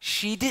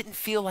she didn't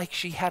feel like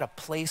she had a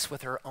place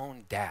with her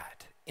own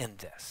dad in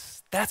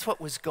this. That's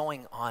what was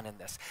going on in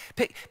this.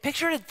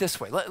 Picture it this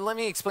way. Let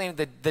me explain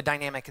the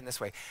dynamic in this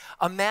way.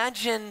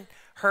 Imagine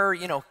her,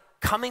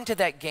 coming to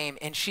that game,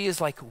 and she is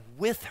like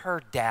with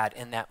her dad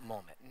in that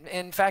moment.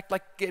 In fact,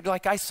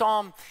 like I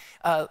saw him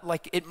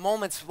like at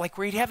moments like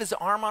where he'd have his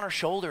arm on her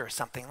shoulder or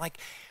something, like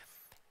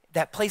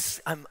that place.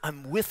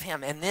 I'm with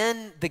him, and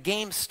then the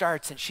game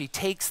starts, and she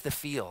takes the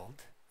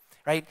field,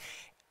 right?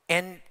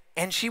 And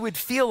she would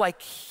feel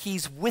like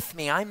he's with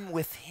me, I'm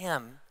with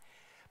him,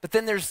 but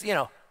then there's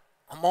a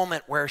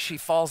moment where she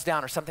falls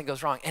down or something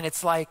goes wrong, and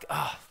it's like,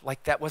 oh,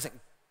 like that wasn't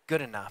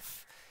good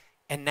enough.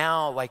 And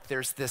now like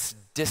there's this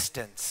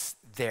distance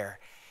there.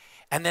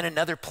 And then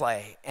another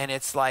play, and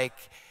it's like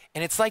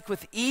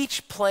with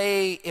each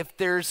play, if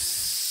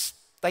there's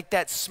like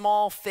that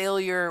small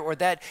failure or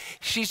that,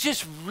 she's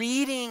just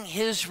reading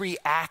his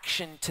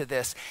reaction to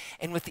this.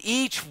 And with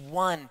each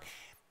one,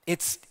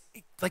 it's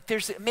like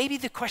there's maybe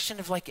the question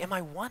of like, am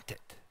I wanted?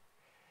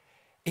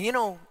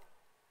 And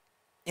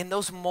in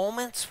those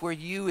moments where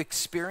you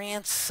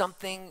experience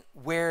something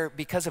where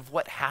because of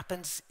what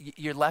happens,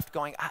 you're left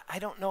going, I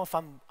don't know if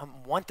I'm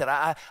wanted.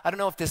 I don't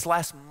know if this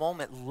last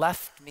moment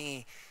left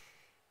me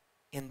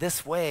in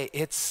this way.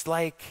 It's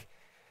like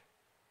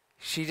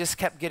she just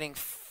kept getting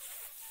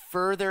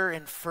further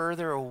and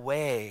further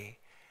away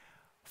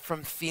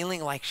from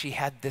feeling like she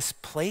had this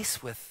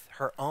place with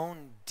her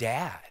own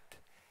dad.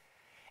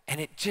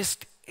 And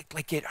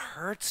it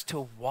hurts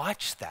to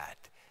watch that,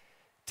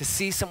 to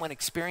see someone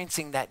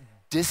experiencing that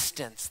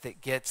distance that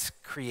gets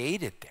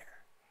created there.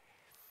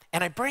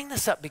 And I bring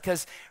this up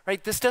because,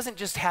 right, this doesn't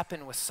just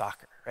happen with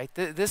soccer, right?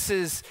 This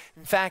is,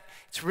 in fact,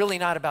 it's really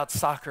not about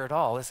soccer at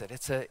all, is it?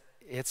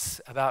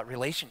 It's about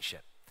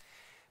relationship.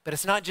 But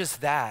it's not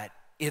just that,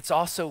 it's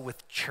also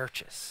with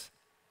churches.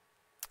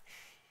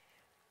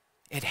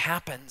 It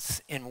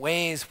happens in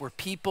ways where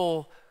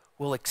people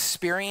will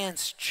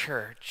experience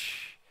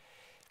church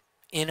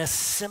in a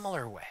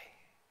similar way.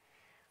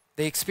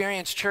 They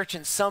experience church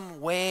in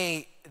some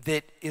way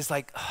that is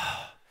like,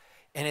 oh,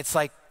 and it's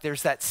like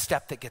there's that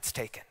step that gets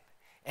taken.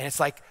 And it's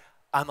like,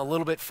 I'm a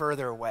little bit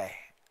further away.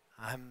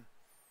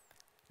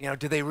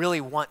 Do they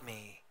really want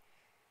me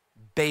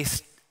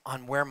based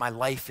on where my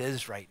life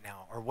is right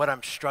now, or what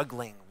I'm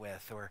struggling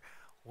with, or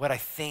what I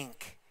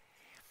think?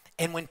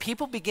 And when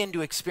people begin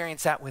to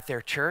experience that with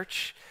their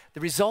church, the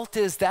result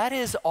is that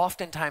is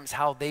oftentimes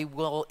how they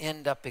will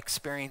end up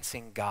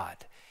experiencing God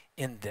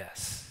in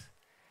this.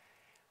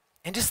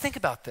 And just think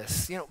about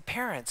this,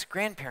 parents,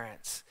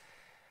 grandparents,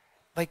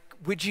 like,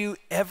 would you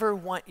ever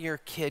want your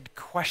kid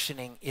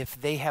questioning if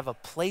they have a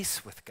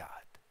place with God?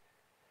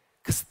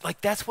 Because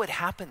like that's what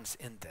happens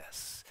in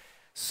this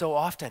so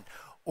often.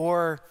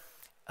 Or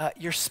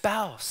your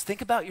spouse,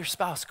 think about your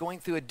spouse going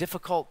through a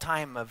difficult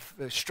time of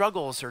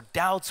struggles or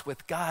doubts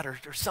with God,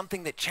 or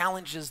something that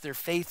challenges their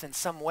faith in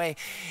some way.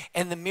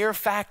 And the mere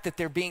fact that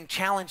they're being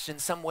challenged in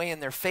some way in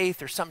their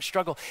faith or some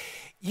struggle,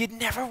 you'd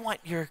never want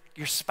your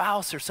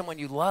spouse or someone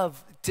you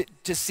love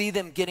to see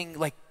them getting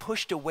like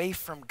pushed away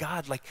from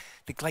God, like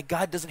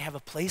God doesn't have a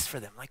place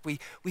for them. Like we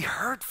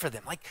hurt for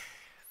them. Like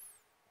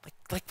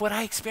what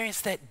I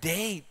experienced that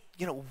day,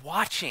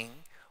 watching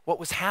what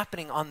was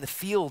happening on the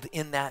field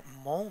in that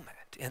moment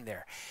in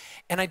there.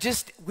 And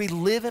we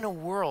live in a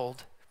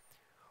world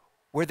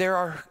where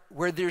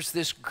there's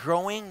this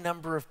growing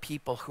number of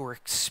people who are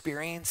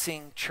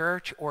experiencing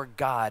church or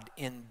God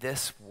in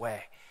this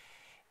way.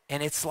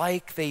 And it's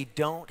like they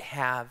don't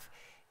have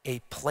a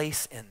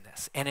place in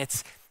this. And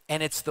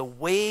it's the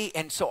way,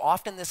 and so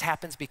often this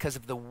happens because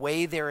of the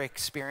way they're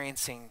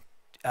experiencing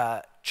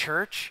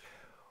church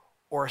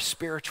or a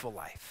spiritual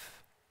life.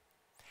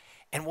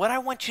 And what I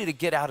want you to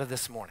get out of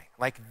this morning,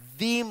 like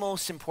the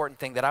most important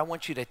thing that I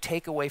want you to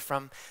take away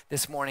from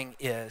this morning,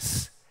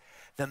 is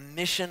the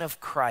mission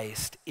of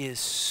Christ is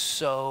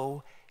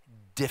so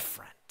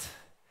different.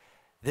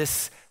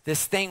 This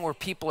thing where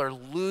people are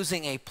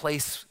losing a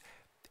place,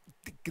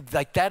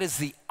 like that is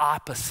the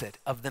opposite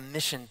of the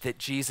mission that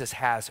Jesus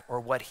has or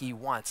what he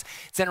wants.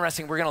 It's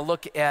interesting, we're going to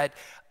look at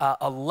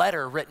a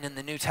letter written in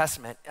the New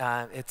Testament.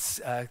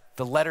 It's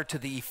the letter to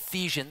the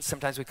Ephesians.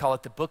 Sometimes we call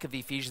it the book of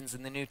Ephesians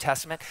in the New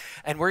Testament.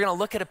 And we're going to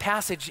look at a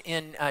passage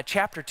in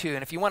chapter 2.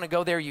 And if you want to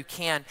go there, you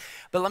can.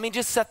 But let me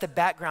just set the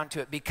background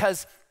to it,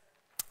 because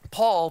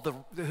Paul,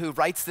 who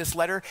writes this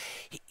letter,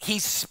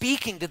 he's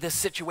speaking to this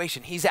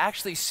situation. He's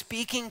actually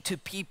speaking to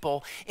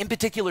people, in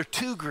particular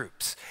two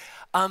groups,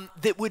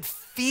 that would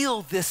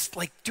feel this,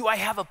 like, do I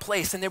have a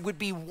place? And there would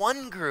be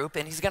one group,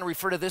 and he's going to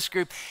refer to this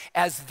group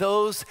as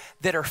those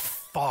that are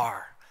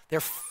far.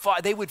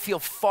 They would feel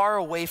far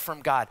away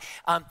from God.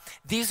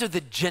 These are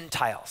the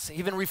Gentiles. He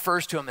even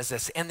refers to them as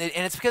this. And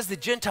it's because the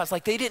Gentiles,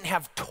 like, they didn't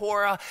have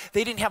Torah.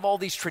 They didn't have all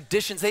these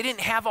traditions. They didn't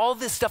have all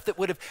this stuff that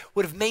would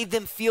have made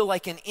them feel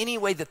like in any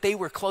way that they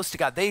were close to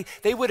God.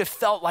 They would have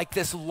felt like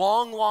this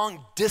long,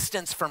 long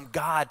distance from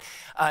God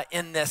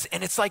in this.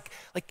 And it's like,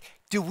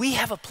 do we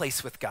have a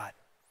place with God?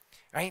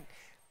 Right?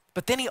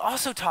 But then he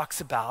also talks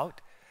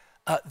about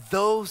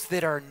those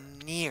that are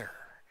near.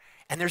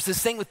 And there's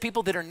this thing with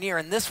people that are near,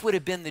 and this would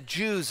have been the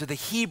Jews or the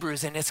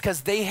Hebrews, and it's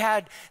because they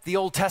had the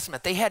Old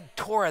Testament, they had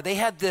Torah, they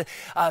had the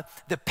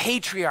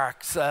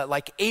patriarchs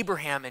like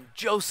Abraham and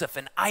Joseph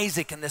and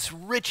Isaac, and this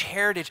rich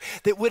heritage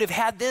that would have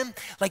had them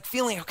like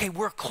feeling, okay,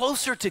 we're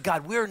closer to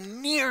God, we're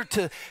near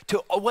to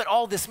what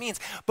all this means.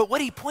 But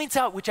what he points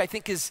out, which I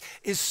think is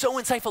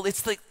so insightful,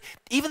 it's like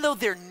even though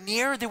they're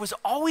near, there was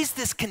always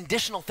this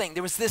conditional thing.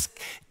 There was this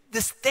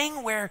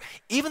thing where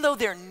even though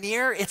they're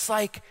near, it's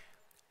like,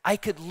 I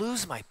could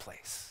lose my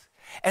place.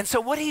 And so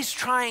what he's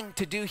trying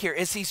to do here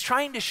is he's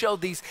trying to show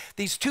these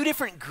two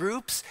different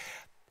groups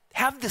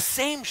have the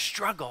same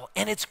struggle,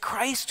 and it's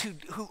Christ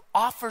who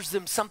offers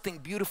them something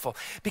beautiful.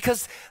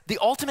 Because the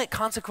ultimate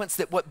consequence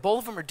that what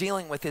both of them are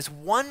dealing with is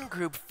one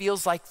group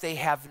feels like they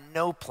have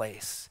no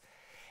place,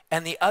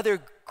 and the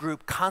other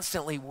group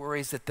constantly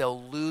worries that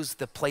they'll lose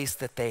the place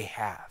that they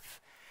have.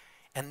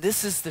 And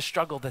this is the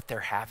struggle that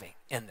they're having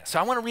in this. So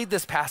I want to read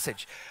this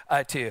passage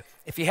to you.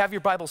 If you have your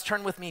Bibles,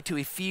 turn with me to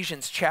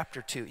Ephesians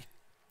chapter 2.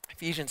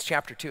 Ephesians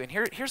chapter 2. And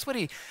here's what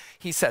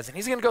he says. And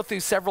he's going to go through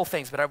several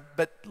things,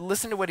 but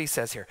listen to what he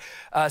says here.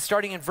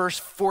 Starting in verse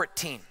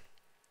 14.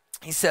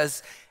 He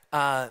says,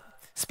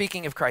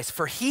 speaking of Christ,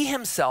 for he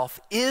himself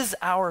is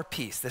our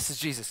peace. This is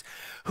Jesus,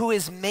 who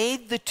has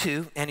made the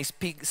two, and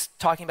he's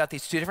talking about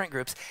these two different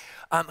groups,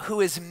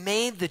 who has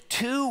made the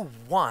two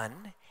one,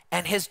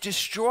 and has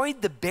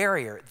destroyed the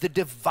barrier, the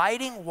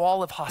dividing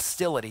wall of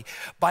hostility,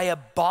 by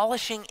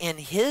abolishing in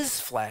his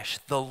flesh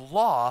the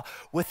law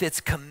with its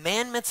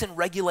commandments and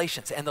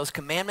regulations. And those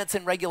commandments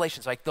and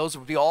regulations, like those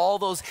would be all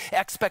those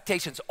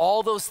expectations,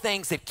 all those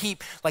things that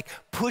keep like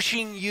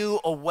pushing you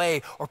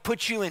away or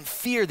put you in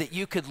fear that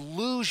you could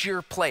lose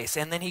your place.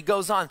 And then he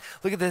goes on,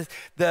 look at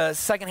the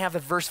second half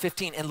of verse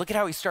 15, and look at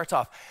how he starts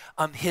off.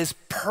 His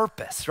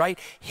purpose, right?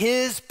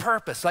 His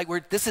purpose,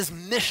 like this is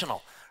missional.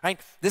 Right?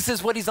 This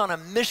is what he's on a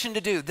mission to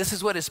do. This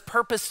is what his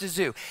purpose is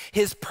to do.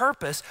 His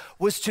purpose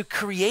was to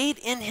create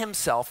in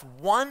himself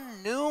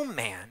one new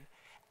man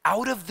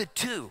out of the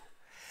two,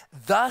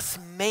 thus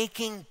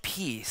making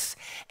peace,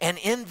 and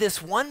in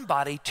this one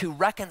body to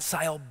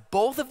reconcile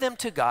both of them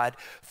to God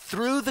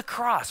through the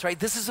cross, right?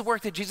 This is the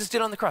work that Jesus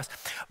did on the cross,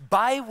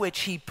 by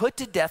which he put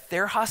to death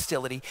their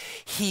hostility.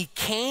 He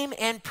came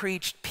and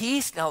preached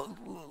peace. Now,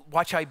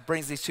 watch how he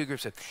brings these two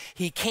groups in.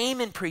 He came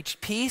and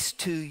preached peace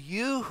to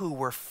you who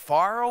were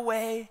far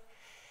away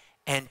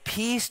and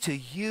peace to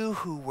you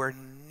who were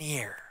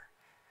near,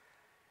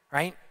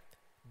 right?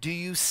 Do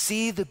you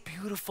see the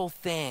beautiful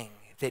thing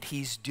that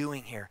he's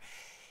doing here?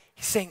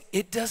 He's saying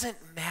it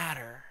doesn't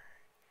matter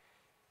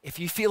if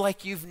you feel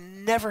like you've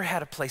never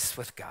had a place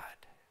with God,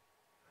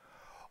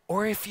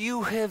 or if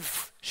you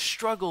have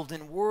struggled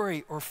and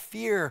worry or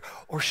fear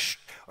or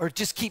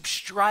just keep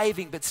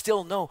striving but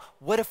still know,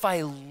 what if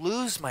I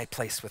lose my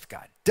place with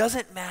God?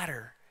 Doesn't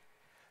matter.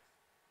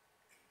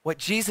 What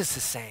Jesus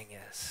is saying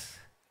is,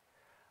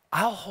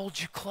 I'll hold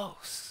you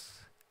close.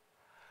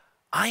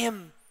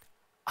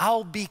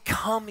 I'll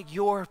become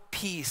your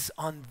peace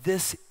on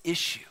this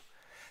issue.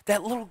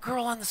 That little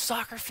girl on the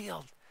soccer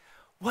field,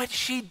 what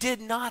she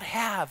did not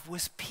have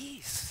was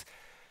peace.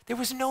 There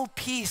was no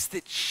peace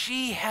that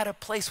she had a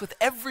place with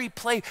every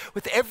play,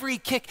 with every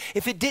kick.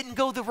 If it didn't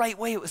go the right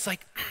way, it was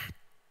like,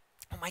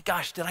 oh my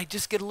gosh, did I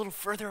just get a little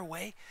further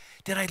away?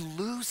 Did I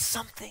lose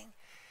something?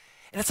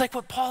 And it's like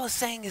what Paul is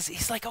saying is,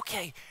 he's like,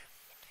 okay,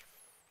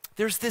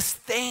 there's this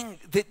thing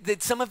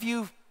that some of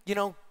you,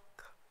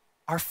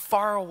 are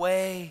far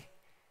away.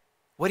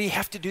 What do you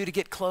have to do to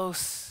get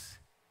close?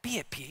 Be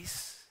at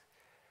peace,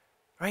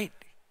 right?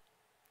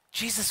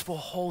 Jesus will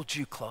hold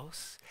you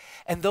close.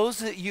 And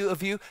those of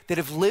you that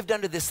have lived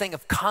under this thing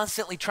of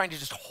constantly trying to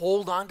just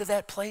hold on to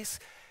that place,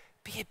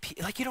 be at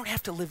peace. Like, you don't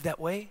have to live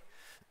that way.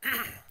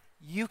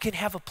 You can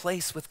have a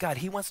place with God.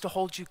 He wants to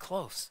hold you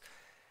close.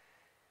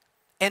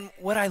 And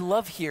what I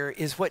love here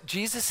is what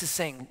Jesus is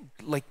saying,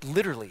 like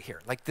literally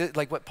here,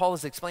 like what Paul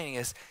is explaining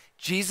is,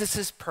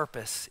 Jesus'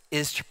 purpose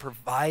is to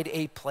provide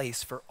a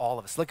place for all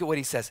of us. Look at what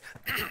he says.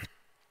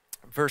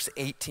 Verse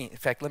 18. In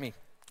fact, let me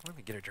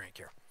get a drink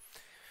here.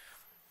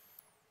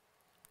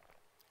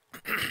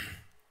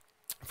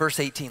 Verse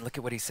 18, look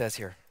at what he says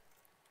here.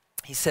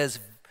 He says,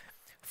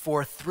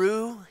 for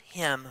through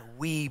him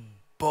we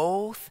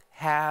both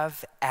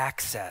have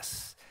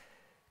access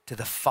to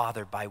the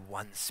Father by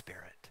one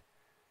Spirit.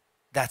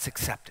 That's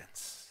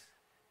acceptance.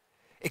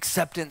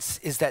 Acceptance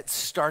is that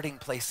starting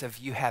place of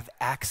you have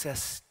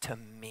access to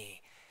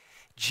me.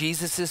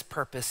 Jesus'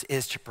 purpose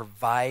is to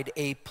provide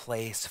a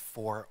place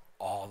for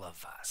all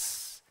of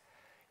us,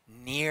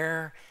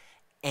 near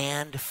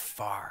and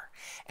far.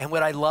 And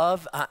what I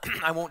love,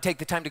 I won't take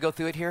the time to go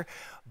through it here,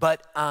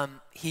 but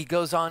he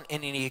goes on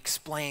and he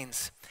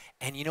explains,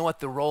 and you know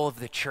what the role of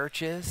the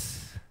church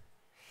is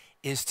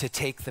to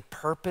take the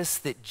purpose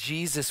that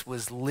Jesus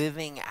was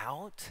living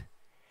out,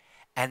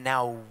 and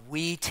now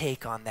we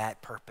take on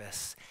that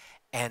purpose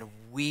and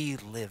we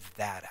live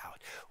that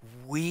out.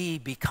 We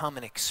become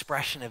an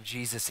expression of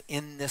Jesus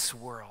in this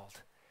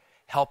world,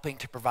 helping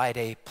to provide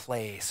a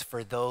place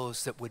for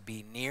those that would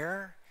be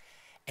near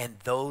and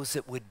those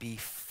that would be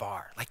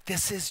far. Like,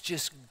 this is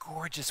just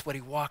gorgeous what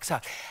he walks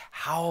out.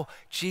 How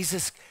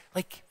Jesus,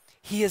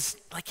 he is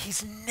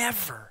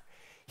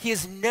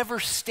never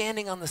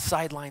standing on the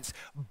sidelines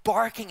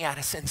barking at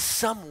us in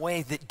some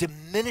way that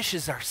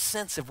diminishes our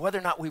sense of whether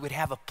or not we would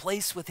have a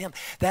place with him.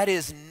 That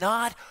is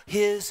not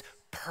his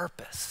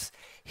purpose.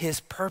 His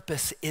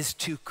purpose is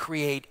to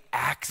create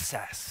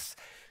access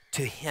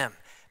to him.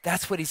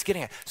 That's what he's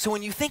getting at. So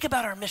when you think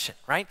about our mission,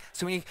 right?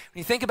 So when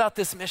you think about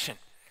this mission,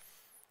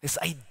 this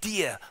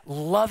idea,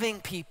 loving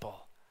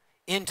people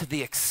into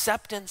the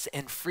acceptance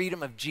and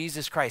freedom of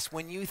Jesus Christ,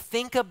 when you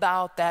think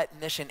about that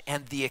mission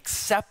and the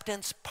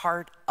acceptance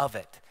part of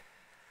it,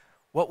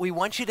 what we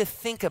want you to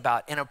think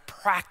about in a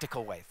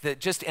practical way,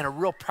 just in a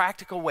real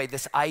practical way,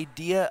 this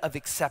idea of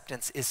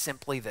acceptance is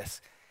simply this: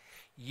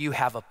 you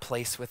have a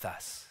place with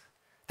us.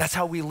 That's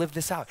how we live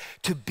this out.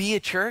 To be a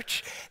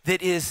church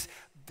that is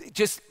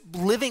just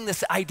living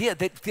this idea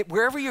that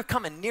wherever you're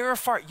coming, near or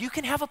far, you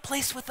can have a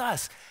place with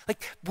us.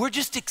 Like, we're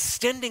just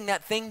extending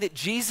that thing that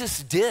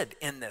Jesus did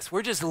in this.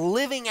 We're just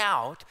living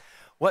out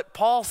what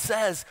Paul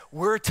says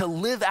we're to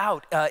live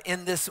out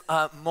in this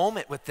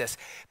moment with this,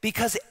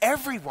 because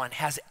everyone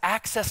has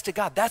access to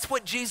God. That's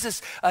what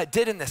Jesus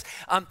did in this.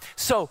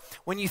 So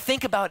when you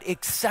think about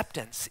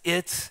acceptance,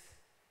 it's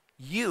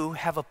you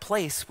have a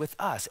place with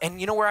us.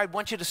 And you know where I'd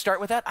want you to start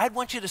with that? I'd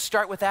want you to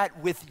start with that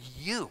with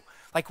you.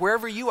 Like,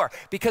 wherever you are,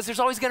 because there's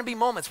always going to be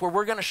moments where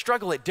we're going to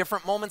struggle at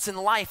different moments in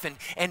life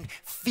and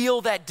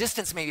feel that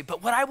distance maybe.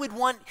 But what I would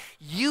want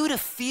you to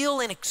feel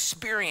and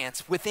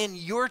experience within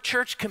your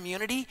church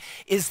community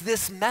is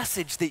this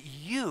message that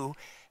you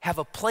have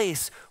a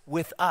place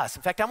with us.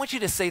 In fact, I want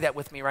you to say that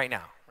with me right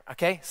now,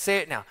 okay? Say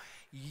it now.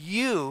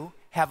 You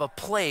have a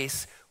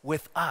place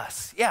with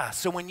us. Yeah,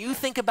 so when you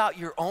think about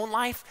your own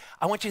life,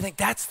 I want you to think,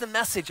 that's the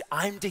message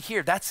I'm to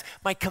hear. That's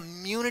my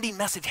community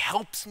message,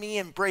 helps me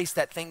embrace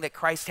that thing that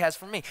Christ has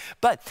for me.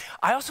 But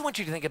I also want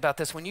you to think about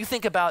this. When you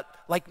think about,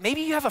 like,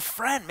 maybe you have a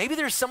friend, maybe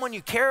there's someone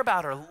you care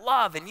about or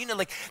love, and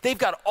like, they've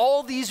got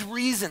all these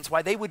reasons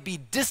why they would be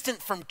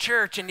distant from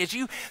church. And as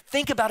you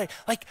think about it,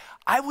 like,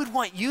 I would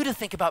want you to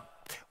think about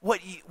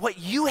what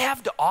you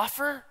have to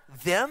offer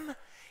them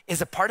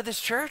as a part of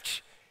this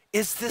church.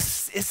 Is this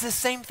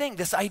same thing,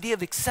 this idea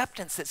of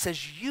acceptance that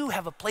says you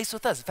have a place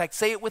with us. In fact,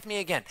 say it with me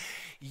again.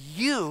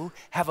 You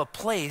have a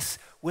place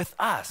with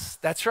us.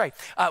 That's right.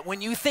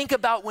 When you think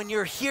about when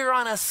you're here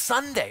on a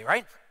Sunday,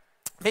 right?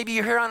 Maybe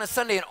you're here on a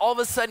Sunday and all of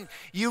a sudden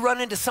you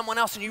run into someone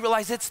else and you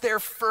realize it's their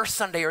first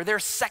Sunday or their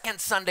second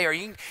Sunday, or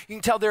you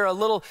can tell they're a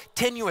little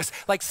tenuous.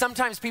 Like,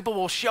 sometimes people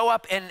will show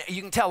up and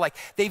you can tell, like,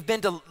 they've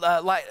been to,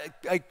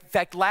 in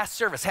fact, last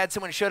service had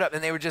someone who showed up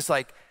and they were just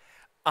like,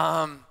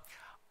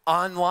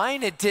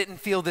 online, it didn't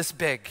feel this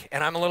big.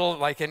 And I'm a little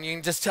like, and you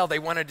can just tell they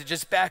wanted to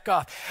just back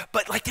off.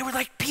 But like, they were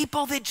like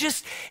people that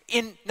just,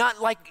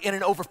 not like in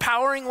an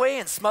overpowering way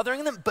and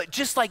smothering them, but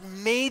just like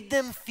made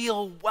them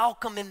feel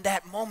welcome in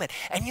that moment.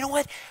 And you know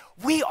what?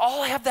 We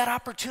all have that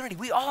opportunity.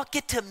 We all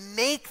get to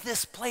make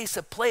this place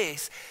a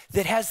place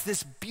that has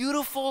this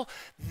beautiful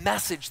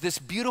message, this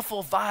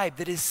beautiful vibe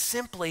that is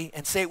simply,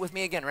 and say it with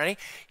me again, ready?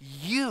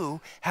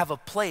 You have a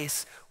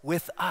place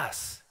with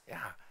us. Yeah.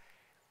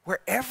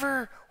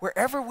 Wherever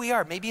we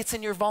are, maybe it's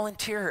in your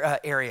volunteer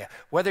area,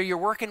 whether you're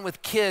working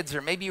with kids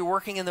or maybe you're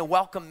working in the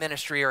welcome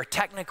ministry or a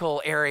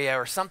technical area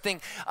or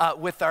something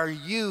with our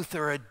youth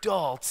or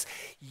adults,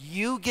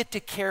 you get to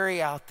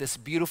carry out this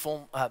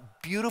beautiful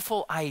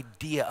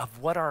idea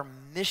of what our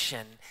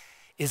mission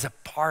is a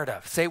part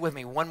of. Say it with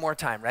me one more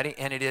time, ready?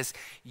 And it is,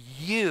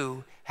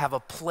 you have a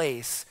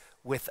place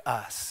with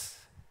us.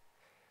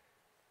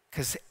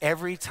 Because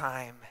every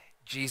time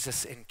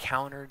Jesus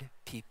encountered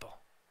people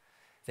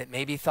that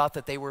maybe thought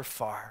that they were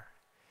far,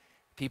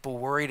 people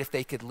worried if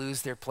they could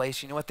lose their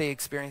place, you know what they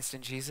experienced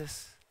in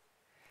Jesus?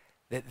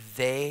 That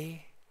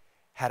they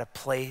had a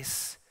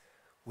place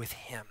with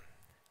him.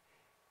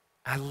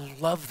 I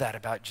love that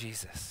about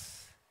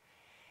Jesus.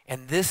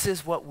 And this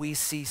is what we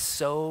see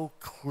so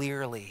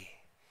clearly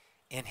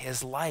in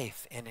his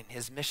life and in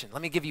his mission.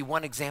 Let me give you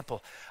one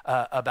example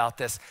about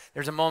this.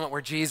 There's a moment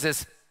where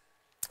Jesus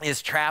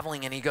is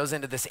traveling and he goes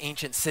into this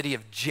ancient city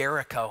of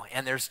Jericho,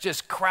 and there's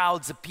just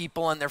crowds of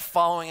people and they're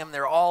following him.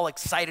 They're all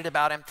excited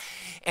about him.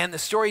 And the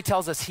story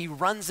tells us he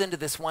runs into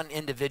this one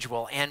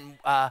individual, and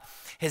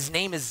his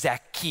name is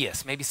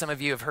Zacchaeus. Maybe some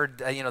of you have heard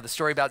the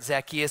story about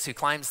Zacchaeus who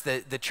climbs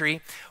the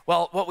tree.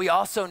 Well, what we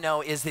also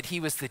know is that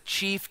he was the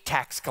chief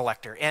tax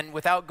collector. And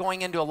without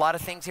going into a lot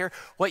of things here,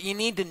 what you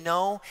need to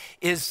know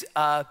is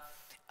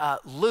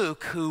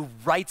Luke, who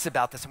writes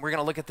about this, and we're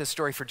going to look at this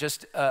story for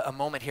just a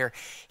moment here,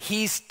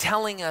 he's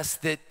telling us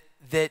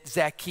that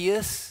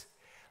Zacchaeus,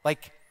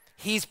 like,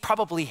 he's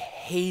probably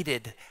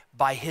hated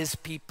by his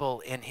people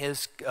in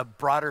his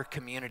broader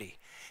community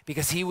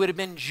because he would have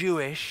been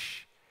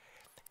Jewish,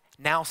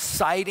 now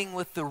siding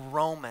with the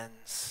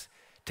Romans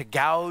to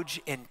gouge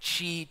and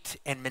cheat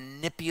and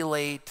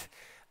manipulate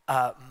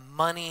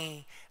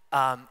money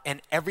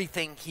and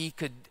everything he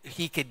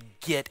could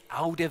get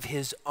out of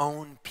his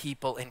own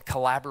people in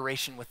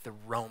collaboration with the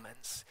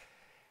Romans.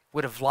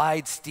 would have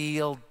lied,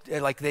 steal,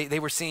 like they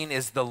were seen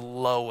as the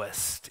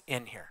lowest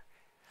in here.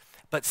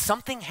 But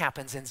something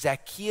happens, and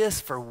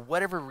Zacchaeus, for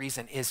whatever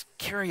reason, is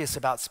curious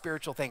about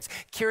spiritual things,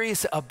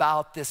 curious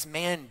about this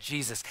man,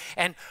 Jesus,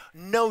 and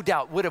no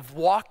doubt would have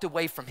walked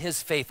away from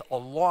his faith a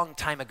long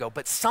time ago,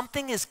 but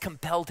something has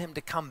compelled him to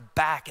come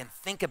back and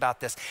think about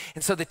this.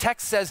 And so the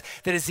text says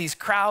that as these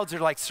crowds are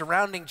like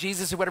surrounding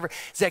Jesus or whatever,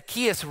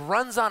 Zacchaeus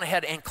runs on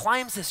ahead and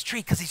climbs this tree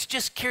because he's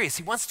just curious.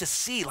 He wants to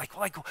see like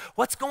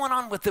what's going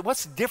on with it,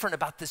 what's different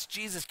about this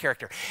Jesus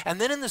character.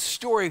 And then in the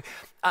story,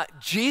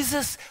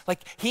 Jesus, like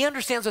he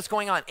understands what's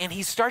going on, and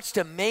he starts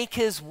to make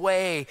his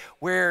way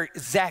where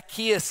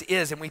Zacchaeus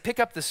is. And we pick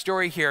up the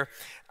story here.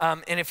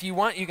 And if you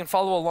want, you can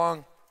follow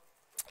along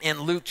in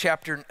Luke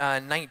chapter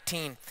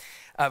 19,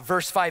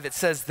 verse 5. It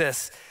says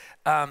this.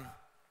 It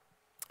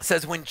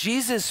says, when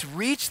Jesus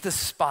reached the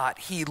spot,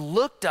 he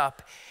looked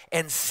up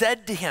and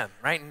said to him,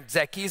 right? And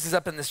Zacchaeus is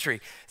up in this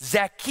tree.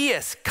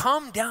 Zacchaeus,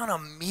 come down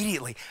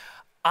immediately.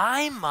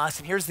 I must,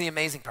 and here's the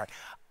amazing part,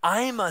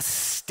 I must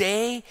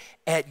stay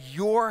at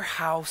your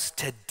house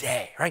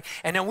today, right?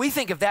 And then we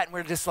think of that and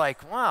we're just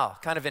like, wow,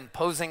 kind of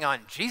imposing on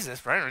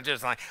Jesus, right? We're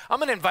just like, I'm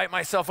gonna invite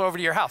myself over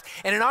to your house.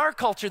 And in our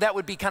culture, that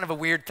would be kind of a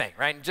weird thing,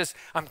 right? And just,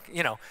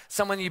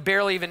 someone you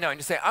barely even know, and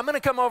you say, I'm gonna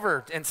come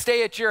over and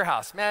stay at your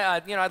house.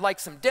 Man, I'd like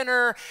some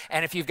dinner,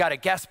 and if you've got a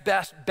guest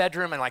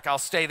bedroom, and like, I'll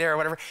stay there or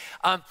whatever.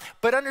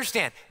 But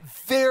understand,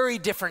 very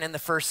different in the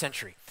first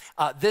century.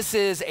 This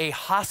is a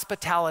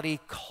hospitality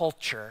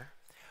culture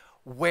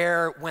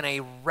where when a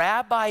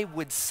rabbi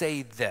would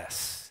say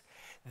this,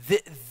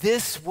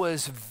 this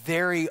was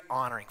very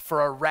honoring.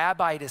 For a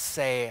rabbi to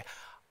say,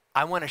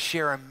 I want to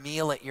share a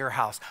meal at your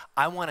house,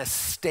 I want to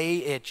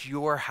stay at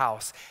your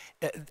house,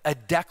 a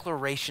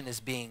declaration is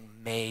being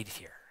made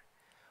here.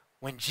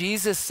 When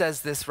Jesus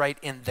says this, right,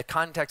 in the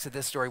context of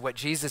this story, what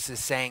Jesus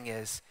is saying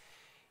is,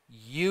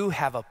 you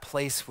have a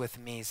place with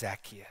me,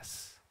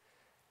 Zacchaeus.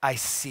 I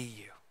see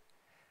you.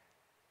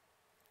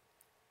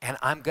 And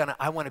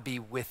I want to be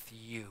with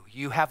you.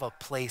 You have a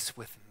place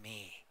with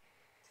me,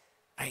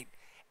 right?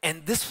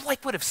 And this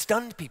like would have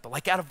stunned people.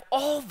 Like out of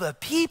all the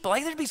people,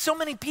 like there'd be so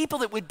many people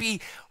that would be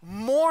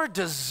more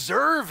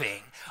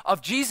deserving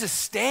of Jesus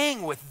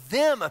staying with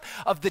them,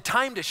 of the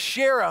time to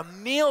share a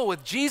meal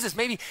with Jesus,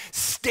 maybe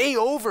stay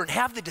over and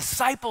have the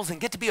disciples and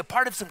get to be a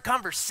part of some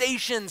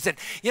conversations. And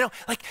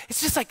like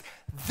it's just like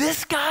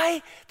this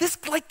guy, he's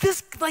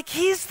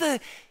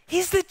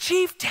the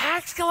chief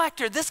tax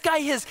collector. This guy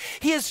he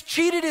has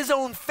cheated his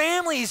own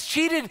family. He's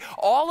cheated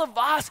all of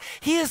us.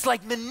 He is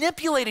like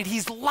manipulated.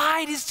 He's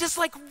lied. He's just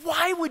like,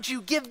 why would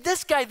you give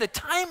this guy the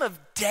time of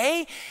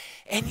day?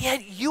 And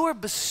yet you are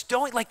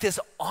bestowing like this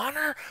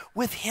honor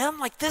with him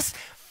like this.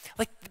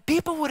 Like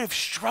people would have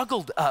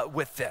struggled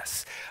with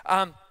this.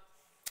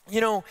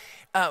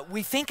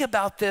 We think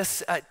about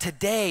this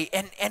today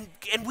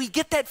and we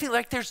get that feeling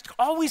like there's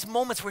always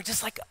moments where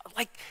just like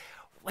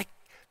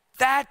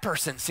that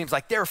person seems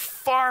like they're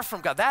far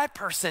from God. That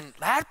person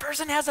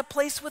has a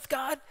place with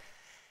God.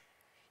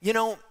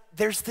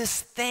 There's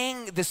this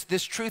thing,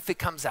 this truth that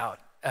comes out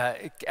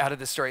of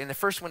this story. And the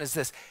first one is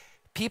this: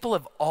 people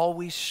have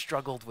always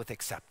struggled with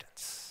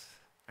acceptance,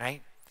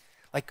 right?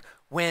 Like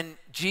when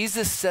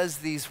Jesus says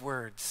these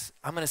words,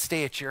 I'm gonna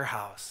stay at your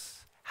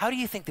house, how do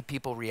you think the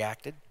people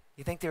reacted?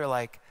 You think they were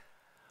like,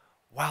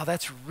 wow,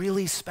 that's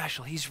really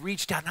special. He's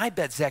reached out. And I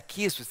bet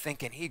Zacchaeus was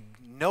thinking,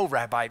 no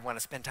rabbi would want to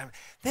spend time.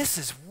 This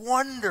is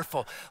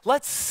wonderful.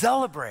 Let's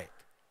celebrate.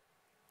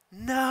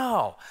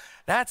 No,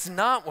 that's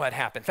not what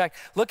happened. In fact,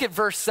 look at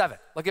verse 7.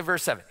 Look at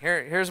verse 7.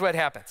 Here's what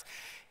happens.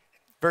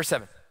 Verse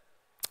 7.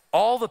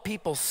 All the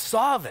people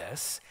saw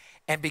this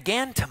and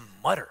began to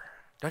mutter.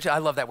 Don't you? I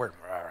love that word.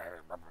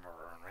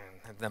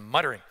 The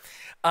muttering.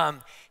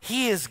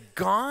 He is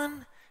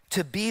gone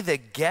to be the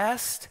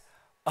guest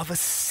of a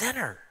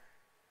sinner.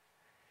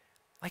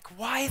 Like,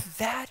 why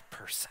that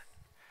person?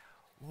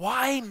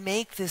 Why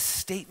make this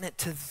statement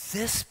to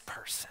this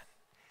person?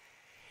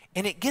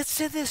 And it gets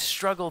to this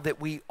struggle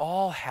that we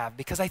all have,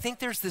 because I think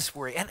there's this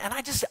worry. And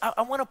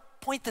I want to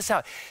point this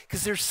out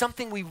because there's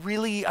something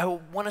I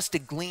want us to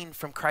glean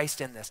from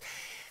Christ in this.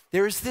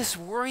 There's this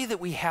worry that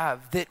we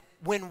have that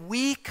when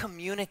we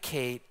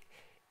communicate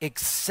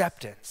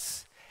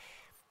acceptance,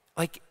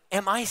 like,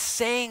 am I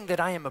saying that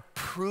I am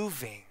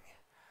approving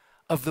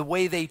of the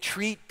way they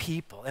treat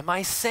people? Am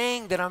I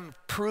saying that I'm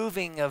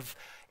approving of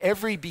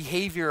every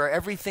behavior or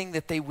everything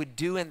that they would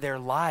do in their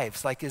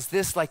lives? Like, is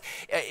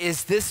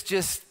this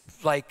just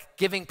like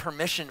giving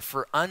permission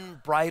for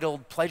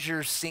unbridled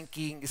pleasure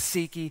seeking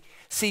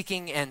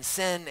and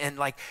sin? And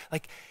like,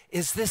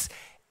 is this,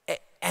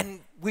 and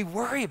we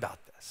worry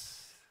about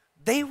this.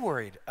 They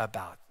worried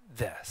about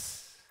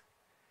this.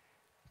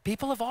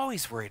 People have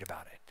always worried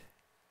about it.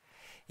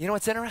 You know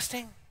what's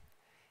interesting?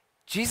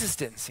 Jesus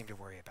didn't seem to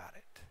worry about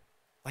it.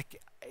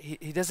 Like,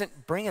 he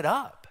doesn't bring it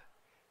up.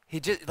 He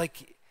just,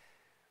 like,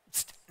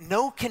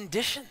 no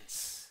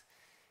conditions.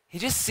 He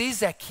just sees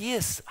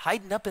Zacchaeus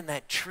hiding up in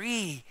that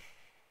tree,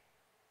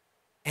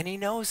 and he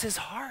knows his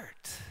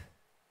heart.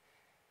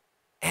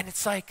 And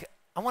it's like,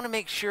 I want to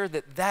make sure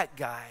that that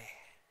guy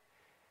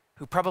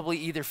who probably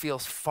either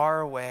feels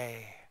far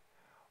away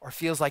or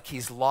feels like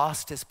he's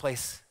lost his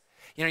place.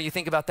 You know, you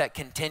think about that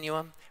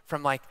continuum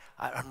from like,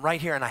 I'm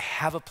right here and I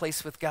have a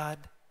place with God,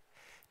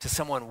 to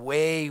someone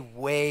way,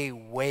 way,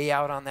 way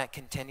out on that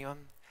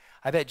continuum.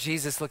 I bet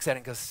Jesus looks at it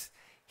and goes,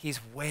 he's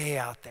way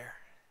out there.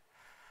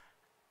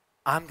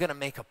 I'm going to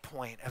make a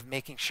point of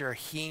making sure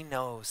he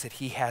knows that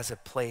he has a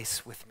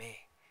place with me.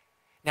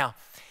 Now,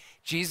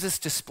 Jesus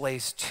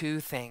displays two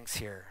things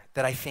here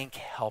that I think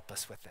help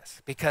us with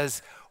this,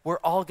 because we're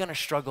all going to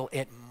struggle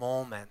at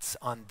moments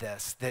on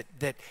this,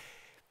 that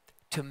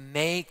to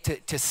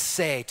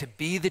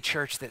be the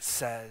church that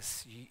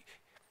says,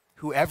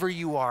 whoever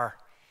you are,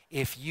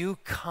 if you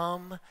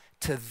come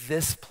to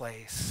this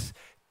place,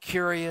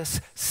 curious,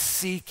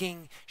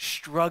 seeking,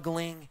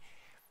 struggling,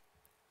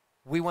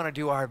 we want to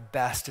do our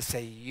best to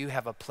say, you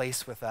have a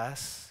place with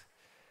us.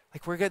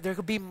 Like there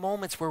could be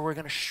moments where we're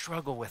going to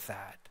struggle with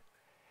that.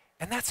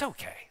 And that's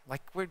okay.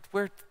 Like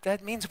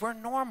that means we're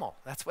normal.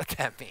 That's what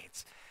that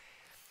means.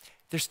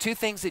 There's two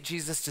things that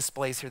Jesus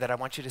displays here that I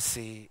want you to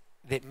see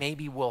that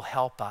maybe will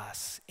help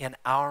us in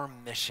our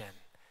mission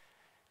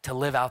to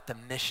live out the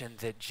mission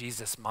that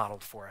Jesus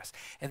modeled for us.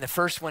 And the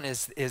first one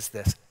is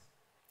this.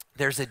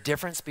 There's a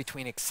difference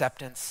between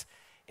acceptance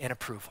and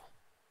approval.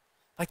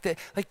 Like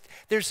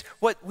there's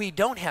what we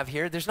don't have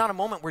here. There's not a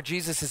moment where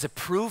Jesus is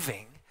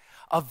approving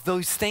of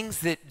those things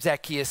that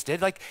Zacchaeus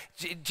did. Like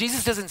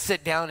Jesus doesn't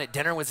sit down at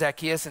dinner with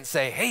Zacchaeus and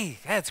say, hey,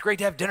 yeah, it's great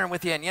to have dinner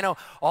with you. And you know,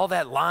 all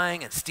that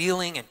lying and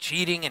stealing and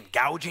cheating and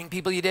gouging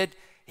people you did.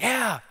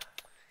 Yeah,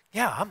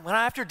 when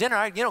after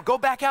dinner, go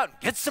back out and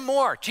get some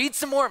more, cheat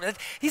some more.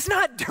 He's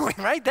not doing,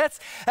 right? That's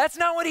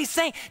not what he's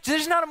saying.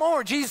 There's not a moment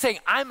where Jesus is saying,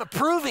 I'm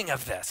approving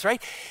of this,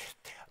 right?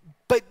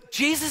 But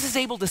Jesus is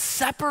able to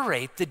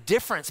separate the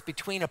difference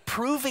between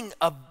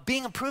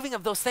being approving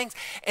of those things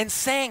and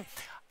saying,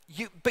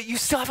 but you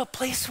still have a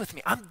place with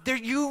me. I'm there.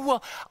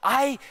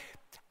 I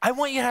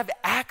want you to have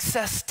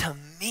access to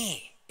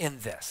me in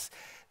this.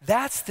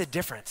 That's the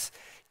difference.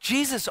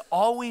 Jesus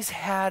always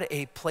had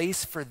a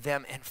place for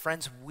them. And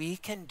friends, we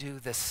can do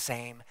the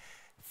same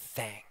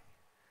thing.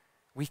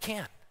 We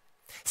can.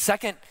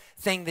 Second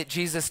thing that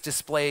Jesus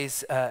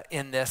displays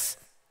in this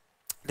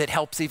that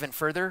helps even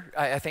further,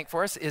 I think,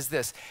 for us is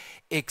this.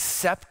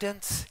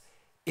 Acceptance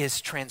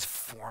is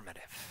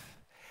transformative.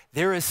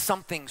 There is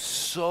something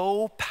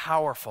so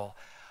powerful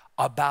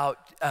about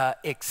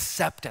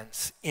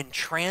acceptance in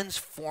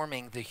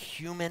transforming the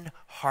human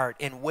heart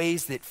in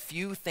ways that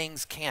few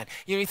things can.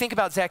 You think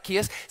about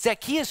Zacchaeus.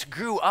 Zacchaeus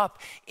grew up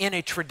in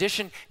a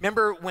tradition.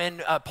 Remember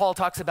when Paul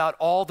talks about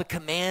all the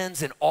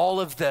commands and all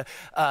of the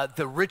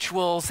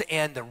rituals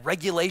and the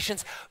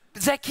regulations?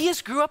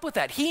 Zacchaeus grew up with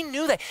that. He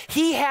knew that.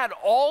 He had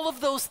all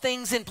of those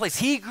things in place.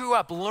 He grew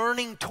up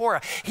learning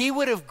Torah. He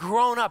would have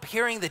grown up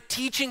hearing the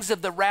teachings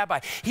of the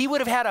rabbi. He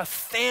would have had a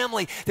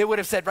family that would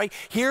have said, right,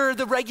 here are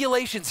the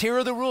regulations, here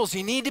are the rules.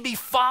 You need to be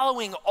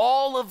following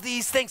all of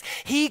these things.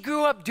 He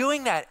grew up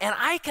doing that. And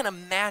I can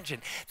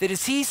imagine that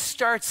as he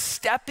starts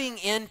stepping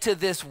into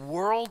this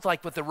world,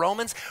 like with the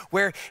Romans,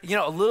 where,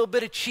 a little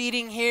bit of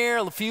cheating here,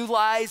 a few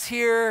lies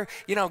here,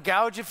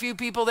 gouge a few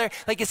people there.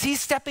 Like as he's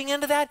stepping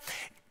into that,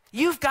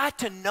 you've got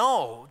to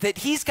know that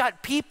he's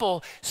got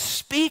people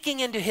speaking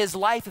into his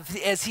life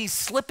as he's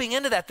slipping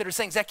into that are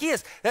saying,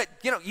 Zacchaeus,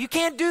 you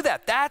can't do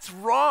that. That's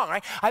wrong,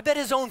 right? I bet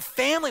his own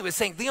family was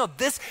saying,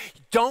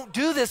 don't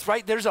do this,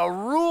 right? There's a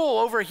rule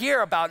over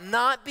here about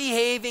not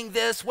behaving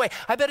this way.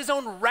 I bet his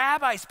own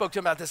rabbi spoke to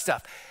him about this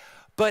stuff.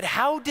 But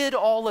how did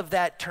all of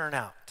that turn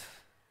out?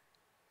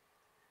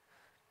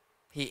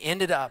 He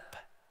ended up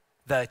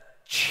the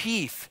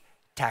chief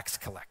tax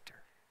collector.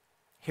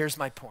 Here's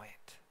my point.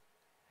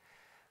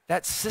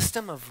 That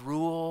system of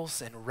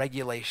rules and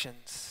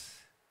regulations,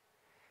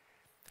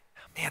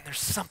 man, there's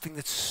something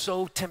that's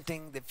so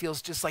tempting that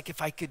feels just like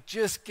if I could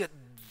just get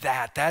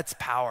that's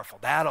powerful.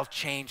 That'll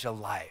change a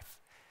life.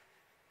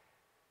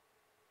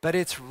 But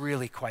it's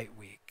really quite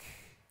weak,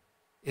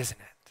 isn't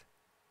it?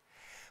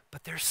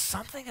 But there's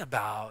something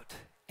about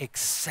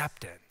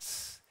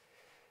acceptance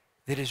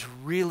that is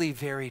really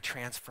very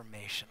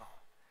transformational,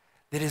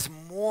 that is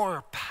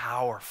more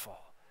powerful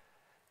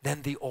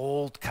than the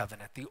old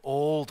covenant, the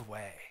old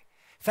way.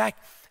 In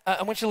fact,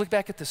 I want you to look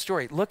back at the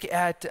story. Look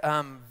at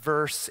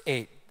verse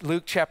 8,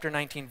 Luke chapter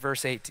 19,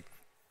 verse 8.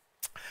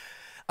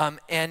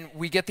 And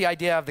we get the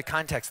idea of the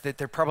context that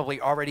they're probably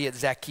already at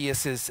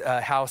Zacchaeus'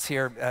 house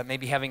here,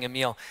 maybe having a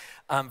meal.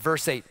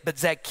 Verse 8, but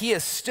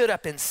Zacchaeus stood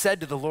up and said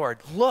to the Lord,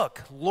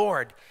 look,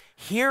 Lord,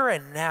 here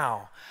and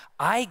now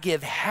I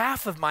give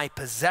half of my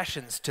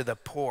possessions to the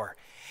poor.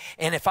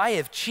 And if I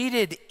have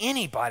cheated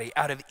anybody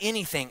out of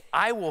anything,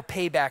 I will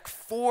pay back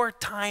 4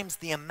 times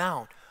the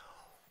amount.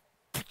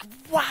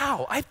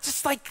 Wow, I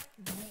just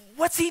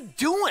what's he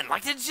doing?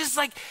 Like, it's just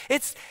like,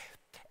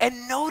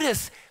 and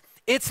notice,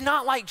 It's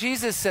not like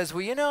Jesus says,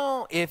 well, you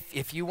know,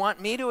 if you want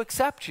me to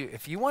accept you,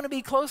 if you want to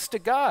be close to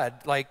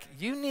God, like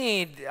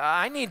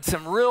I need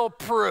some real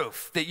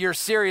proof that you're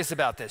serious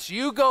about this.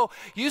 You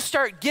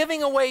start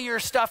giving away your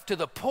stuff to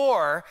the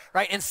poor,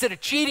 right, instead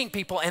of cheating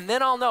people, and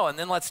then I'll know, and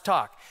then let's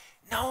talk.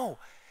 No,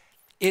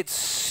 it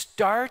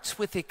starts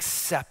with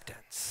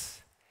acceptance.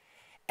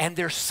 And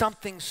there's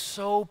something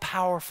so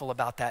powerful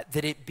about that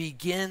it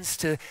begins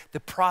the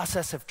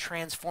process of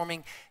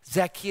transforming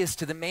Zacchaeus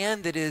to the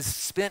man that has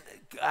spent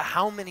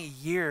how many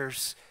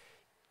years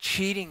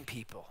cheating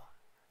people,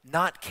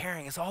 not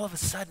caring, is all of a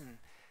sudden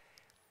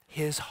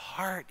his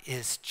heart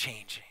is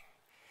changing.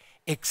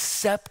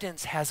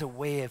 Acceptance has a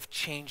way of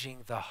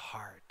changing the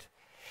heart.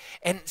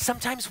 And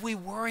sometimes we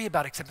worry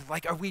about acceptance,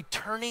 like, are we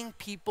turning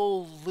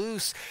people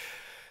loose?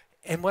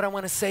 And what I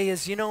want to say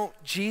is, you know,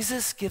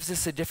 Jesus gives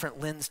us a different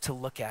lens to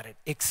look at it.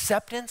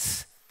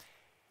 Acceptance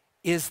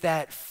is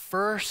that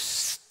first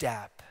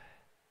step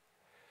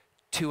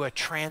to a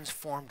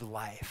transformed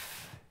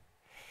life.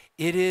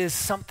 It is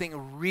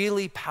something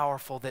really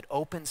powerful that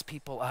opens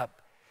people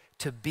up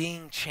to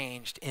being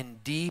changed in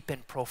deep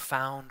and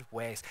profound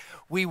ways.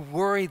 We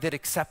worry that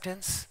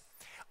acceptance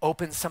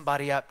opens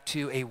somebody up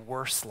to a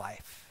worse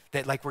life,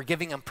 that like we're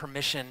giving them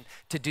permission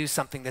to do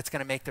something that's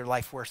going to make their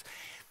life worse.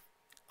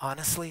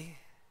 Honestly,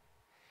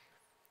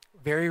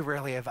 very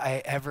rarely have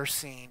I ever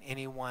seen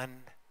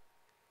anyone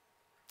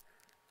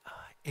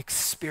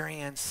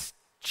experience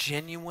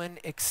genuine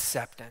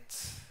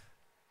acceptance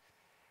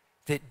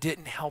that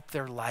didn't help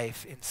their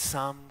life in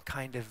some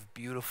kind of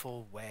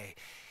beautiful way.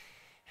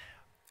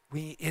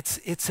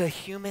 It's a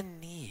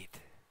human need.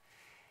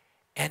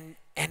 And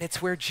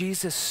it's where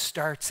Jesus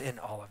starts in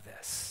all of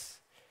this.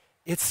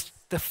 It's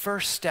the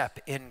first step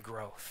in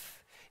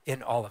growth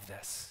in all of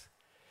this.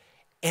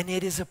 And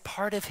it is a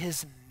part of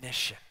his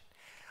mission.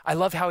 I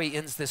love how he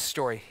ends this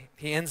story.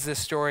 He ends this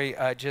story,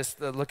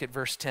 look at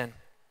verse 10.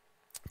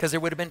 Because there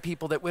would have been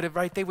people that would have,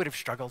 right, they would have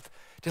struggled,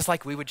 just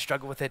like we would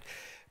struggle with it.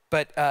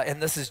 But,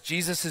 and this is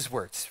Jesus'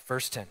 words,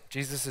 verse 10,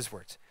 Jesus'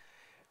 words.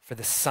 For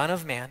the Son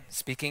of Man,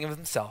 speaking of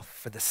himself,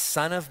 for the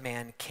Son of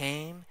Man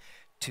came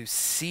to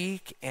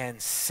seek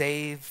and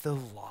save the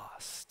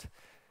lost.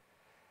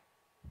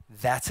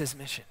 That's his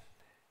mission.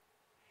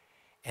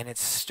 And it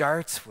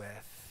starts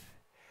with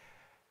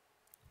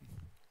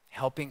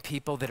helping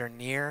people that are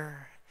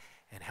near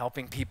and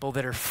helping people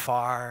that are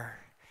far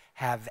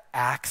have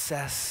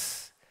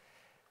access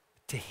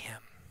to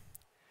him,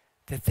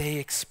 that they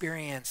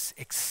experience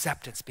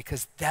acceptance,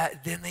 because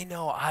then they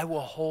know I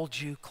will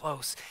hold you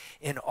close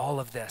in all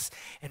of this.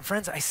 And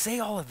friends, I say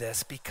all of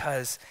this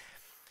because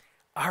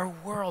our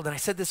world, and I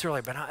said this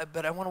earlier,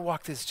 but I want to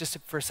walk this just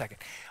for a second.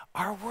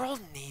 Our world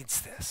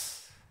needs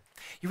this.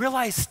 You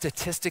realize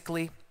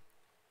statistically,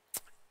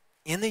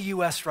 in the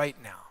US right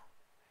now,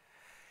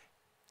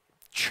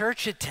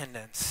 church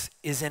attendance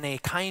is in a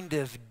kind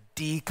of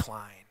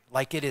decline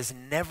like it is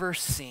never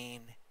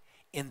seen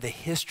in the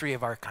history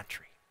of our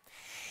country.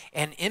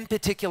 And in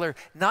particular,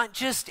 not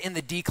just in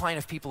the decline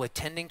of people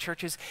attending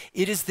churches,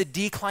 it is the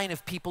decline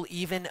of people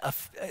even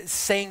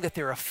saying that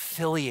they're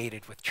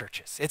affiliated with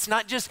churches. It's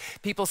not just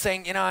people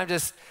saying, you know, I'm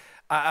just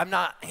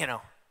not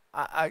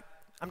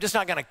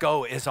going to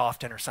go as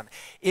often or something.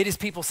 It is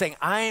people saying,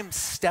 I'm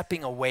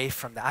stepping away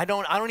from that. I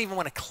don't even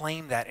want to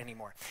claim that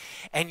anymore.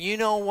 And you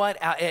know what?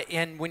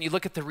 And when you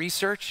look at the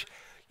research,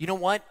 you know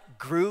what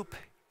group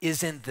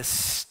is in the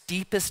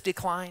steepest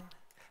decline,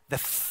 the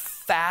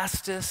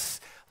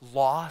fastest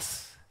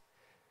loss?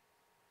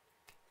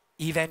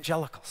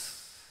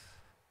 Evangelicals.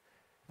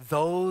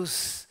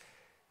 Those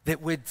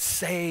that would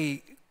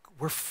say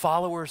we're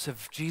followers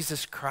of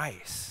Jesus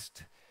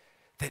Christ.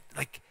 That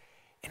like,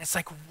 and it's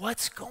like,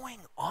 what's going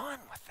on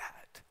with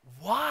that?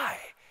 Why?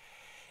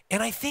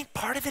 And I think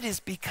part of it is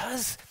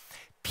because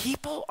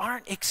people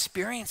aren't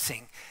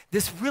experiencing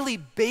this really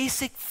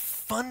basic,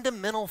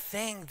 fundamental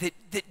thing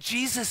that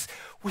Jesus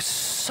was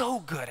so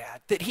good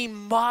at, that he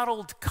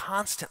modeled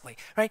constantly,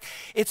 right?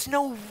 It's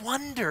no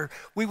wonder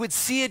we would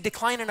see a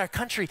decline in our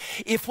country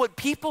if what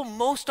people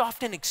most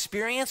often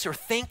experience or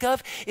think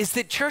of is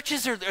that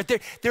churches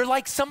they're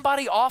like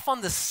somebody off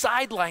on the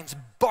sidelines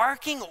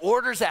barking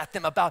orders at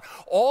them about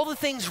all the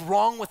things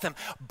wrong with them,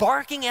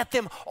 barking at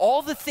them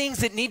all the things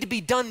that need to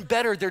be done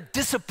better, their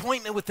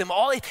disappointment with them.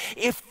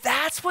 If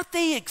that's what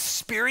they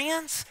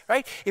experience,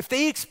 right? If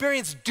they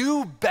experience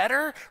do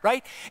better,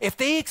 right? If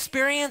they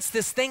experience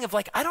this thing of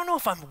like, I don't know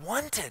if I'm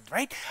wanted,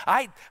 right?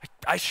 I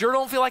sure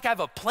don't feel like I have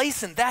a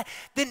place in that,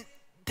 then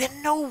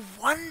no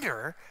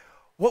wonder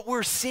what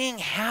we're seeing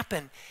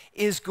happen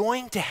is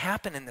going to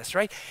happen in this,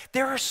 right?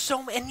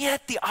 And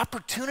yet the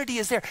opportunity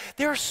is there.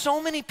 There are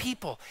so many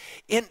people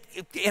in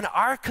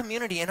our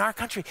community, in our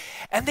country,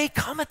 and they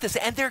come at this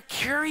and they're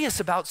curious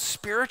about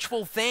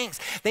spiritual things.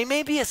 They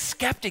may be a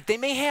skeptic, they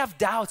may have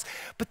doubts,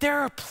 but there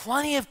are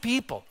plenty of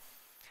people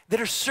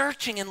that are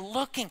searching and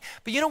looking.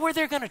 But you know where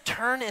they're going to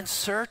turn and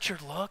search or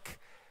look?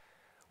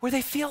 Where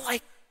they feel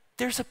like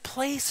there's a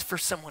place for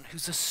someone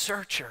who's a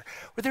searcher,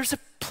 or there's a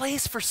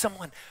place for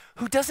someone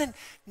who doesn't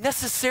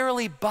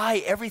necessarily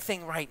buy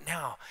everything right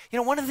now. You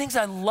know, one of the things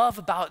I love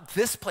about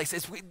this place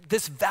is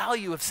this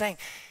value of saying,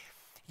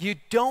 you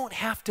don't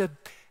have to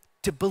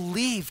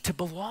believe to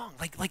belong.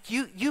 Like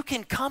you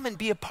can come and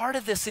be a part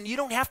of this, and you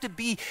don't have to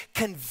be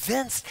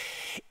convinced.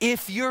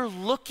 If you're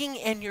looking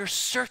and you're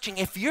searching,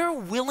 if you're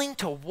willing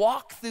to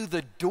walk through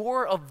the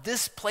door of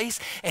this place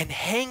and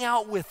hang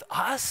out with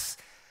us,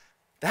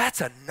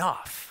 that's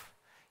enough.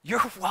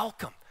 You're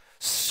welcome.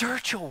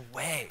 Search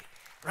away,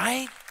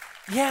 right?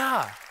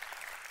 Yeah.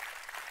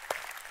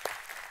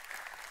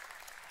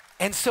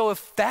 And so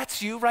if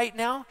that's you right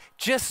now,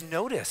 just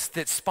notice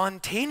that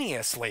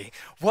spontaneously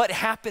what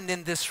happened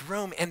in this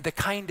room and the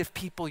kind of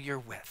people you're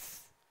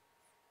with.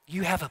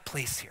 You have a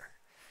place here.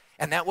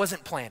 And that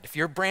wasn't planned. If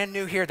you're brand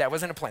new here, that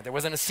wasn't a plan. There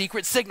wasn't a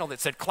secret signal that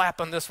said clap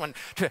on this one,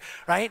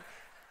 right?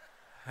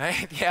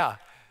 Right? Yeah.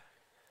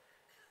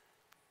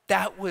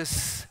 That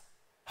was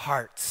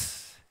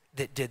hearts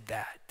that did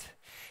that.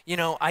 You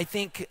know, I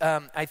think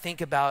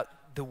about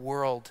the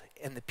world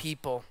and the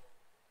people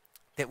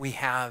that we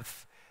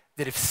have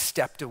that have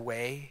stepped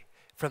away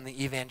from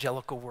the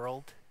evangelical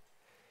world,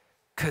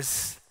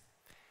 because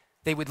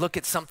they would look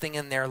at something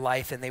in their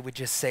life and they would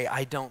just say,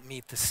 I don't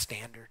meet the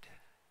standard,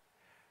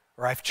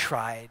 or I've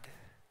tried,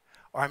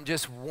 or I'm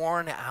just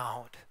worn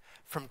out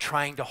from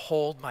trying to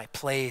hold my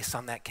place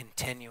on that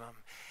continuum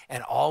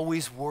and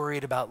always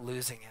worried about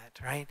losing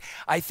it, right?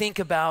 I think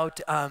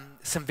about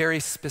some very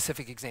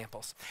specific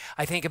examples.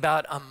 I think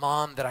about a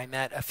mom that I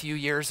met a few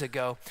years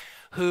ago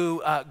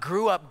who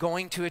grew up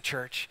going to a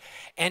church,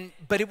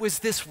 but it was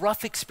this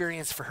rough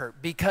experience for her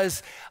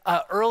because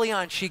early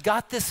on she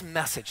got this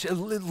message. It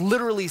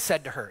literally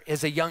said to her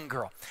as a young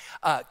girl,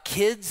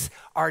 kids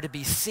are to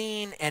be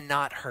seen and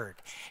not heard.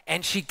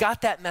 And she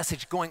got that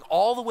message going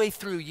all the way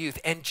through youth,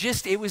 and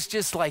it was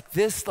just like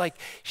this, like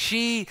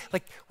she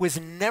was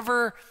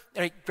never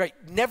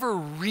never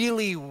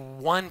really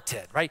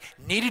wanted, right?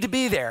 Needed to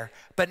be there,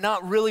 but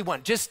not really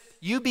wanted. Just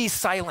you be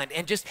silent,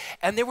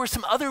 and there were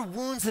some other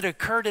wounds that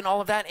occurred in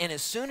all of that. And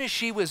as soon as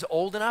she was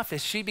old enough,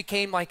 as she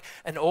became like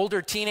an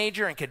older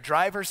teenager and could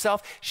drive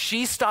herself,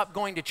 she stopped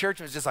going to church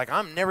and was just like,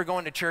 I'm never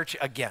going to church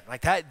again.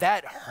 Like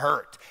that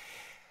hurt.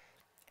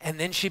 And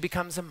then she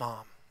becomes a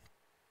mom.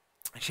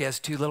 She has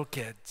 2 little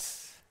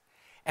kids.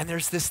 And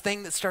there's this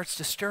thing that starts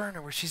to stir in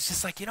her where she's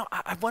just like, you know,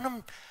 I want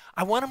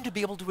them to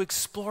be able to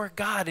explore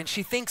God. And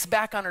she thinks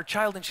back on her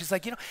child and she's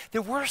like, you know,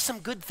 there were some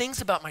good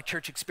things about my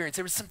church experience.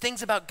 There were some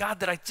things about God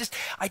that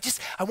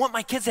I want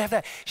my kids to have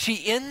that.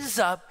 She ends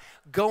up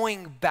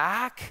going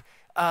back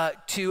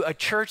to a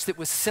church that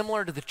was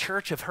similar to the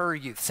church of her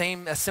youth,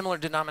 a similar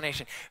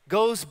denomination,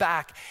 goes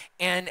back,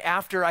 and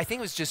after, I think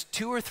it was just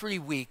 2 or 3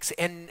 weeks,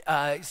 and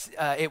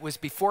it was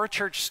before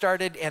church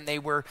started, and they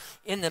were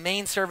in the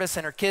main service,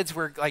 and her kids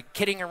were like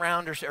kidding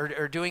around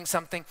or doing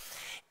something,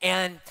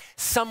 and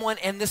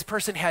this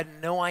person had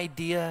no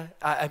idea,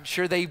 I'm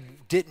sure they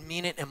didn't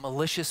mean it in a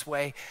malicious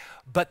way,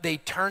 but they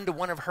turned to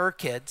one of her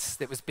kids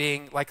that was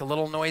being like a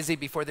little noisy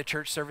before the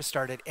church service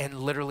started and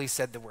literally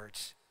said the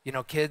words, you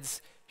know,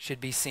 kids should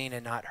be seen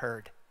and not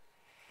heard.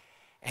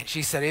 And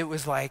she said it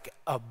was like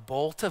a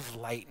bolt of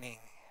lightning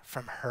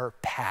from her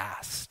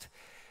past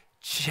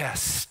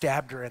just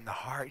stabbed her in the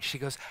heart. She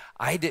goes,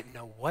 I didn't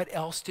know what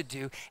else to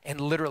do. And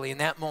literally in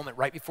that moment,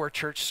 right before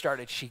church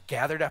started, she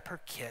gathered up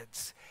her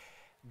kids,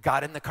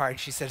 got in the car, and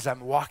she said, as I'm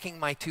walking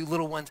my 2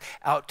 little ones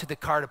out to the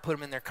car to put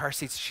them in their car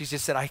seats, she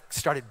just said, I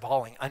started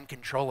bawling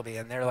uncontrollably.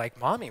 And they're like,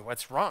 Mommy,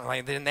 what's wrong?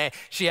 Like,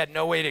 she had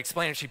no way to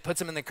explain it. She puts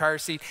them in the car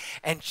seat,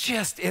 and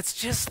it's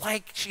just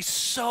like she's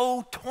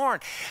so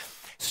torn.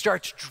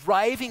 Starts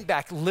driving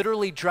back,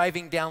 literally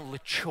driving down La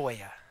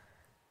Cholla,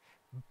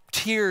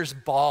 tears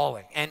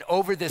bawling, and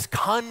over this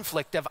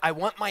conflict of, I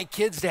want my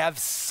kids to have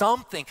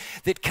something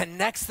that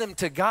connects them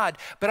to God,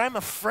 but I'm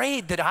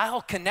afraid that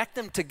I'll connect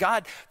them to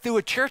God through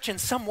a church in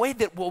some way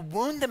that will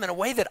wound them in a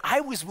way that I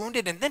was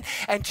wounded.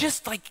 And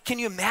just like, can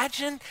you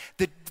imagine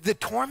the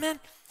torment?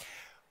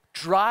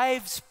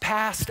 Drives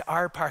past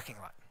our parking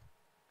lot,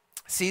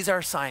 sees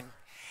our sign,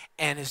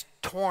 and is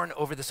torn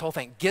over this whole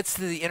thing. Gets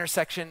to the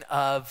intersection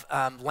of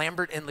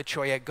Lambert and La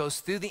Cholla, goes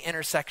through the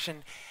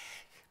intersection,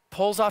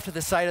 pulls off to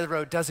the side of the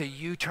road, does a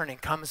U-turn,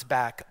 and comes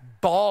back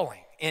bawling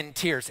in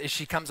tears as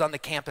she comes on the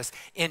campus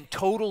in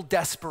total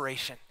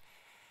desperation.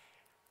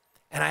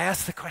 And I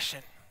asked the question,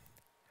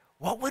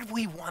 what would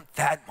we want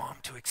that mom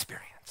to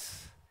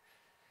experience?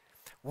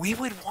 We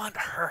would want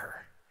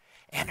her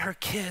and her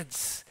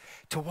kids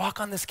to walk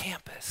on this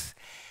campus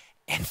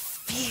and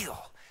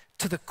feel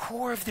to the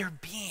core of their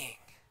being,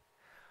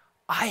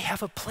 I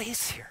have a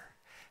place here.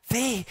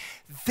 They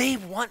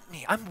want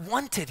me. I'm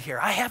wanted here.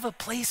 I have a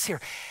place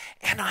here.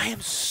 And I am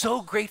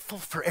so grateful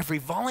for every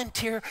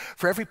volunteer,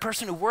 for every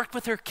person who worked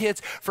with her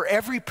kids, for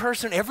every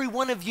person, every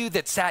one of you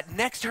that sat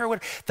next to her.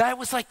 That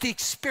was like the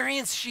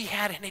experience she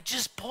had, and it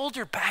just pulled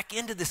her back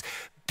into this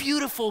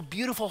beautiful,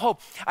 beautiful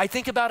hope. I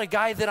think about a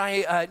guy that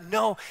I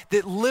know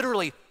that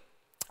literally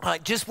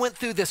just went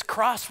through this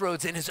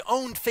crossroads in his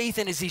own faith,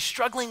 and as he's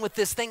struggling with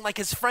this thing, like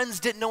his friends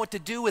didn't know what to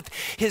do with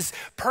his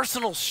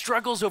personal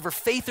struggles over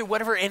faith or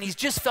whatever, and he's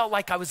just felt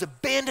like I was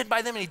abandoned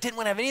by them, and he didn't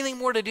want to have anything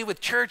more to do with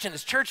church, and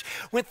his church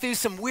went through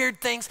some weird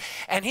things,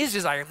 and he's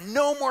just like,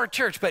 no more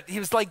church. But he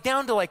was like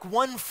down to like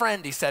one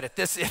friend, he said, at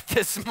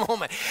this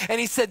moment. And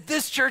he said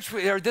this church,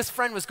 or this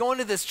friend was going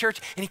to this church,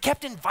 and he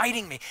kept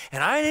inviting me,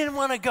 and I didn't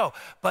want to go,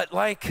 but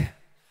like,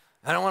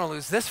 I don't want to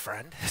lose this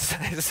friend.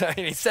 And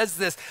he says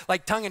this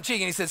like tongue in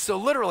cheek, and he says, so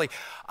literally,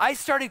 I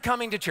started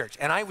coming to church,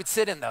 and I would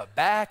sit in the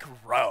back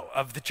row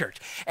of the church,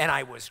 and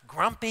I was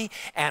grumpy,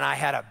 and I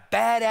had a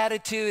bad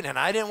attitude, and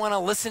I didn't want to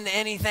listen to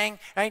anything,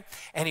 right?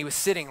 And he was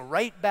sitting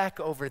right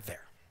back over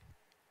there,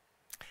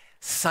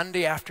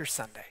 Sunday after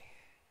Sunday.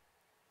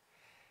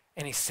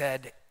 And he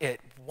said,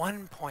 at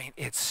one point,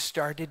 it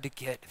started to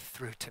get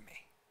through to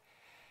me.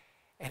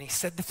 And he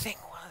said the thing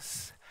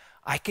was,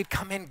 I could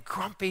come in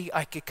grumpy,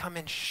 I could come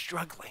in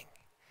struggling,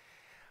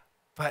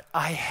 but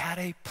I had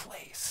a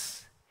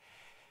place.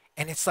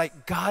 And it's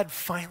like God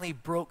finally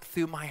broke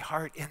through my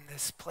heart in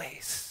this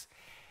place.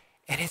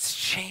 And it's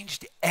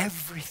changed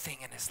everything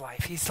in his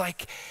life. He's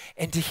like,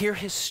 and to hear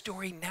his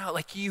story now,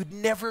 like you'd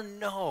never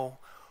know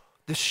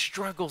the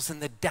struggles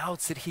and the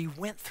doubts that he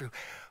went through.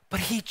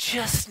 But he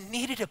just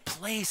needed a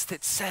place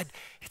that said,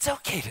 it's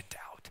okay to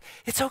doubt.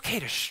 It's okay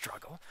to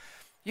struggle.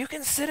 You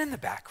can sit in the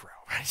back row,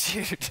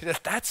 right?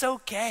 That's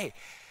okay.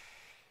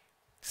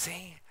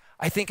 See,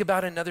 I think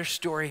about another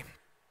story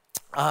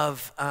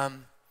of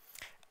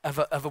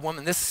a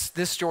woman. This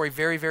story,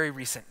 very, very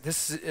recent.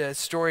 This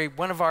story,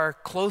 one of our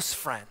close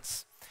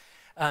friends,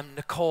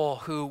 Nicole,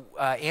 who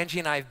Angie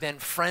and I have been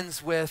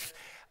friends with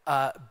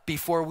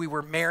before we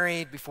were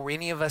married, before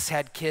any of us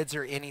had kids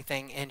or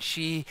anything, and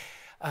she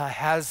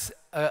has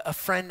a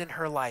friend in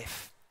her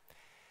life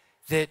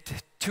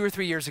that 2 or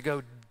 3 years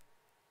ago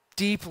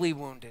deeply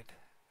wounded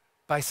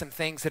by some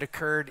things that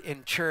occurred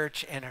in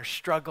church and her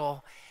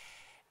struggle,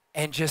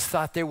 and just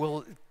thought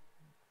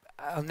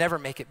I'll never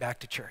make it back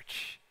to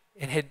church.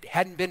 And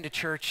hadn't been to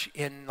church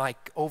in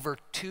like over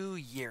 2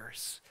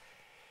 years.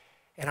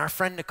 And our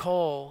friend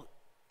Nicole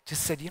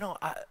just said,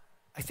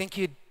 I think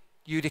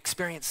you'd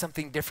experience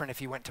something different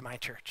if you went to my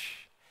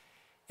church.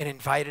 And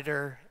invited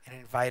her.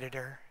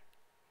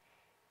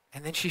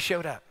 And then she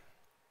showed up.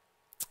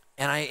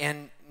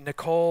 And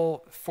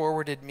Nicole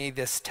forwarded me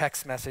this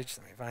text message,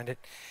 let me find it,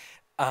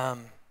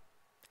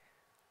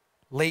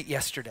 late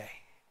yesterday,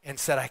 and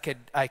said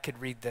I could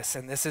read this.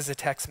 And this is a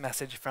text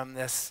message from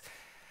this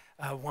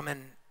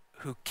woman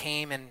who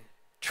came and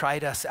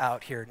tried us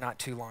out here not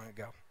too long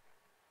ago.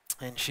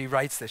 And she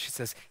writes this, she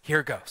says,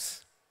 here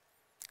goes.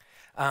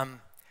 I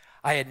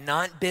had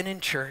not been in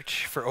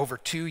church for over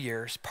 2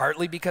 years,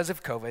 partly because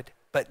of COVID,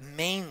 but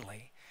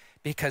mainly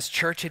because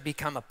church had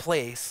become a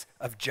place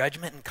of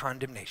judgment and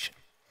condemnation.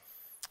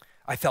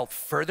 I felt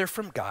further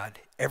from God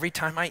every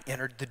time I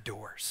entered the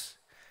doors.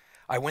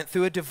 I went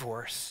through a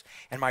divorce,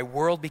 and my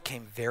world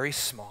became very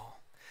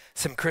small.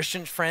 Some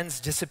Christian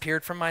friends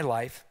disappeared from my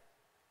life.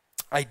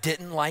 I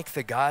didn't like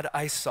the God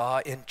I saw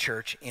in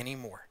church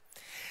anymore.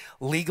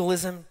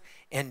 Legalism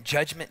and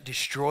judgment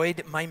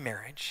destroyed my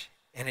marriage,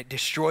 and it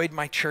destroyed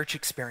my church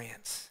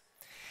experience.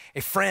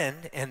 A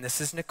friend, and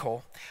this is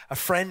Nicole, a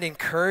friend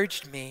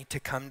encouraged me to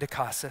come to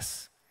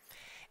Casas,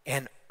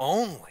 and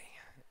only,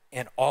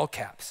 in all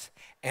caps,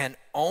 and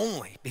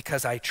only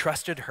because I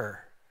trusted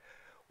her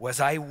was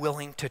I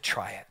willing to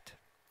try it.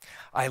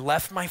 I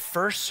left my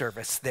first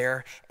service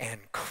there and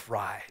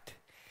cried.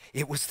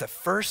 It was the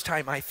first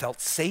time I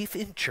felt safe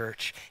in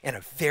church in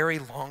a very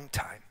long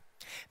time.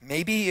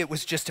 Maybe it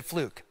was just a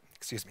fluke.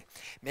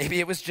 Maybe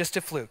it was just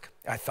a fluke,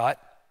 I thought.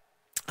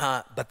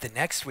 But the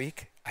next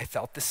week, I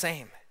felt the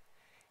same.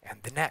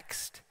 And the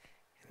next,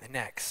 and the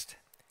next.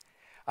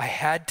 I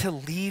had to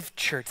leave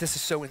church. This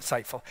is so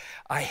insightful.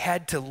 I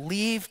had to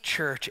leave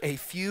church a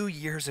few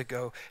years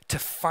ago to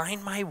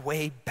find my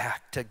way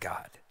back to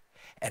God.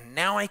 And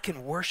now I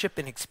can worship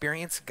and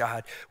experience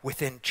God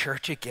within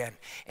church again.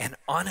 And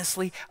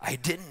honestly, I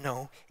didn't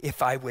know if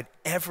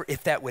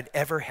that would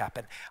ever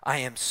happen. I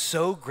am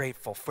so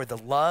grateful for the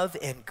love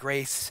and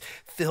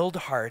grace-filled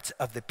hearts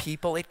of the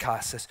people at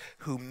Casas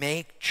who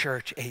make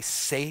church a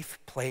safe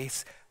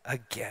place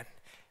again.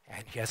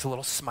 And he has a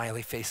little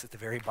smiley face at the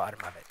very bottom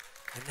of it.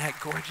 Isn't that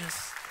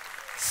gorgeous?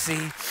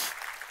 See?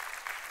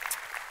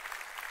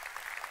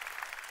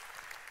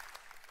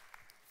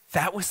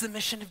 That was the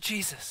mission of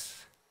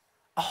Jesus.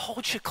 I'll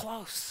hold you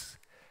close.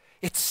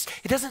 It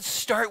doesn't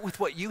start with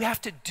what you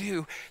have to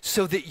do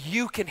so that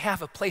you can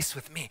have a place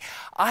with me.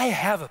 I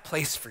have a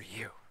place for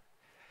you.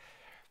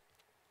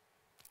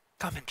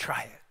 Come and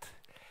try it.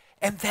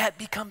 And that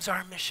becomes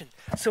our mission.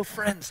 So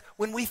friends,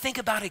 when we think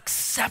about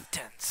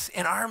acceptance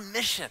in our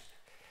mission,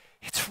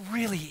 it's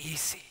really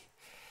easy.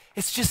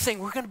 It's just saying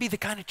we're going to be the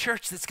kind of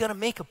church that's going to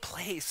make a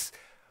place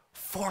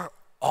for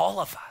all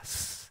of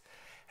us.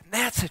 And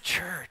that's a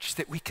church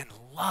that we can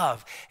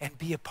love and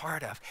be a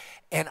part of.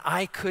 And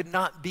I could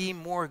not be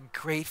more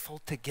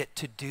grateful to get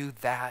to do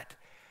that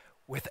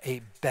with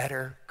a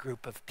better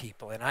group of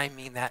people. And I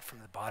mean that from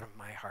the bottom of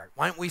my heart.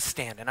 Why don't we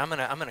stand? And I'm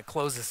gonna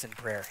close this in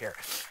prayer here.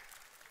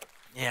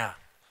 Yeah.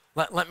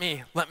 Let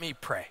me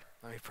pray.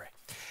 Let me pray.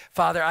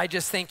 Father, I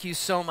just thank you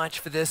so much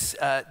for this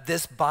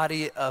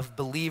body of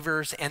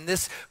believers and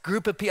this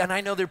group of people. And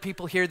I know there are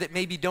people here that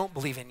maybe don't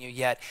believe in you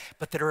yet,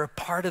 but that are a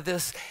part of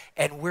this,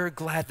 and we're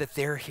glad that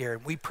they're here.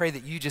 And we pray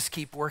that you just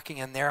keep working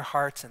in their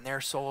hearts and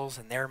their souls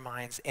and their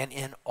minds and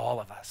in all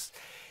of us.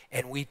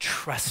 And we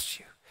trust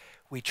you.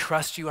 We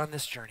trust you on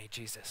this journey,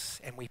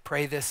 Jesus. And we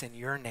pray this in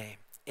your name.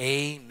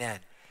 Amen.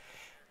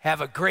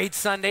 Have a great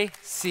Sunday.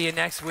 See you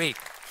next week.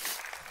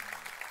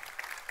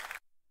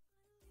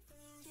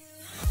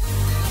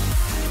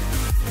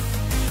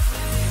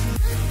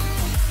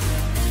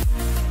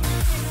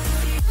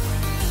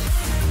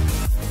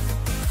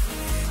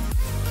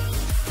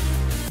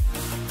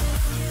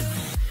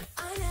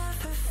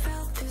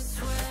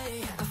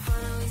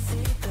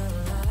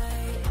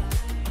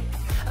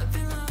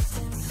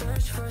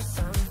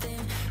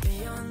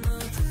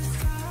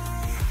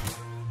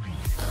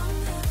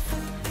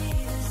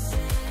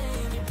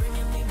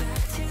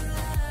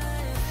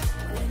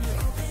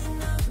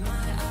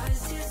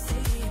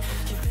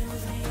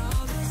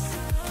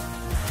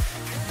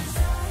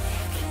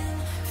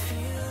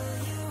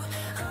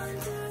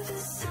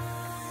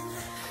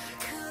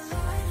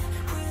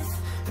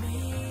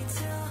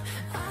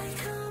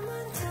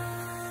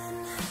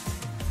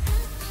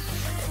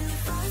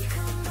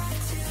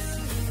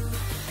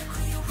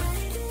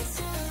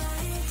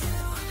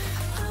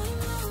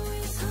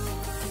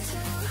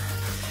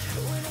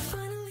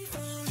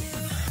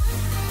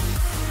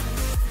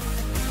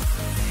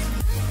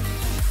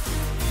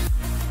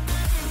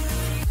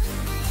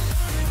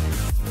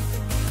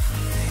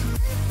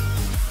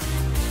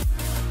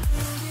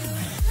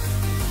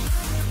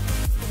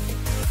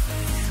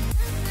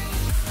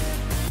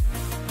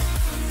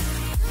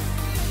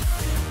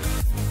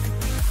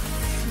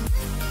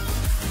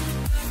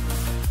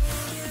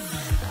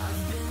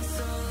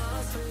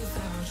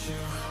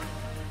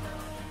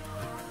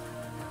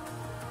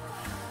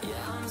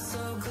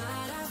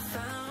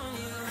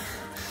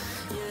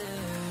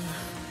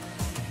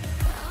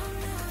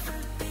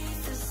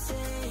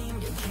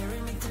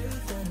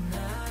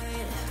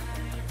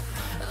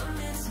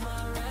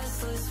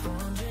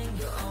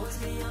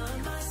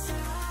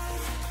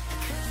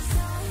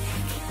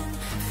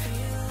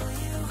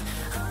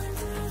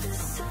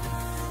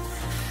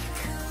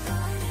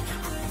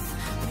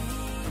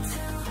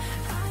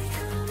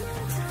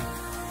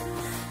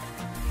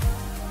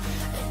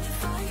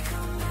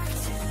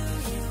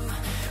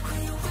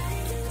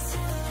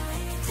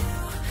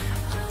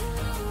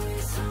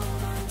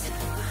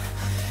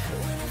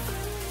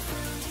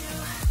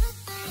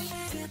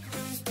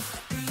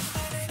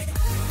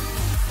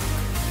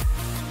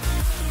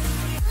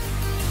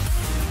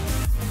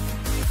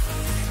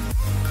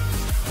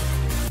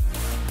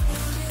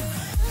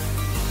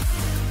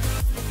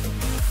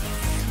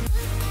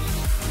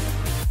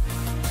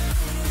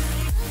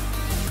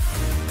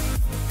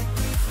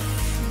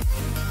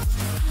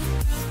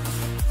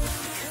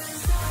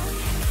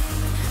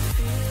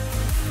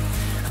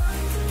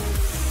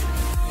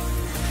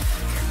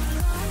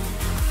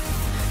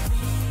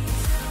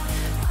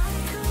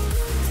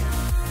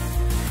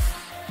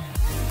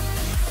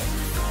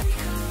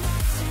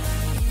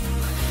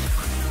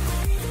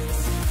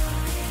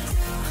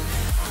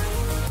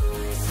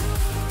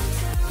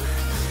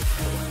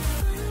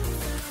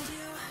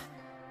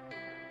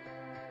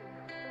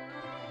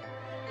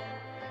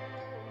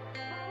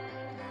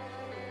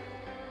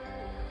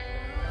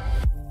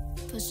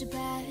 Push it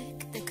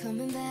back, they're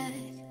coming back.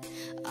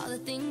 All the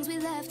things we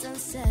left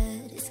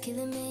unsaid, it's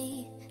killing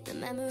me. The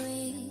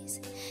memories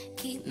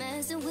keep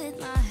messing with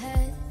my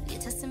head. You're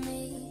testing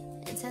me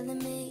and telling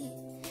me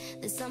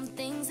there's some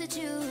things that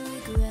you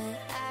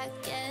regret. I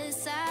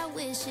guess I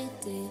wish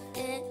it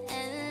didn't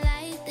end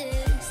like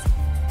this.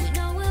 We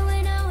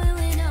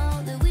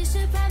know that we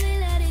should probably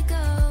let it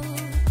go.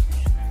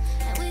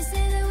 And we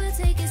say that we'll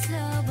take it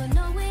slow, but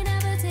no, we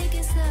never take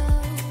it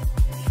slow.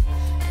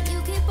 And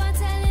you keep on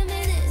telling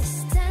me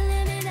this,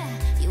 telling me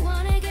that you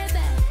wanna get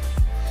back.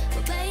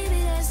 But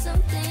baby, there's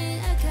something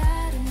I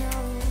gotta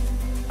know.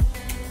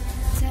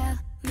 Tell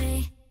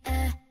me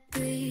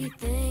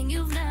everything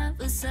you've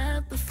never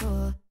said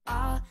before.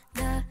 All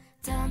the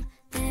dumb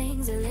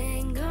things that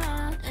linger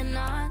on and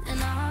on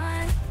and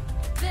on.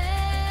 Babe,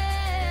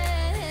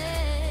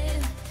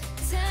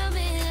 tell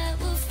me that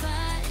we'll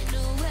find a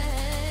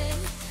way.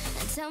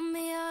 And tell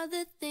me all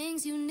the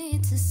things you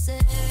need to say.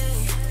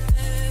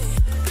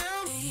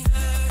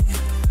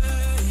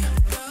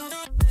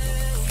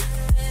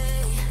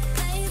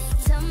 Babe,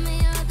 tell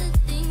me all the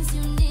things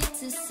you need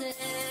to say.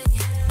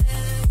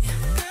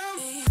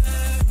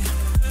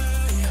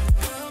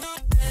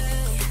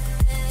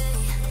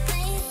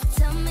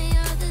 Tell me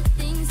all the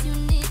things you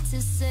need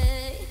to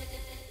say.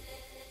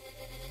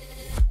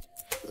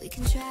 We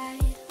can try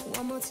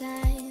one more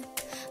time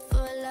for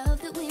a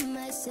love that we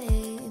might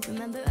save.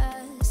 Remember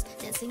us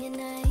dancing at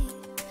night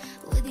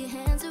with your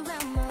hands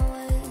around my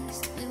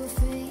waist. We were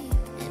free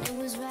and it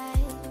was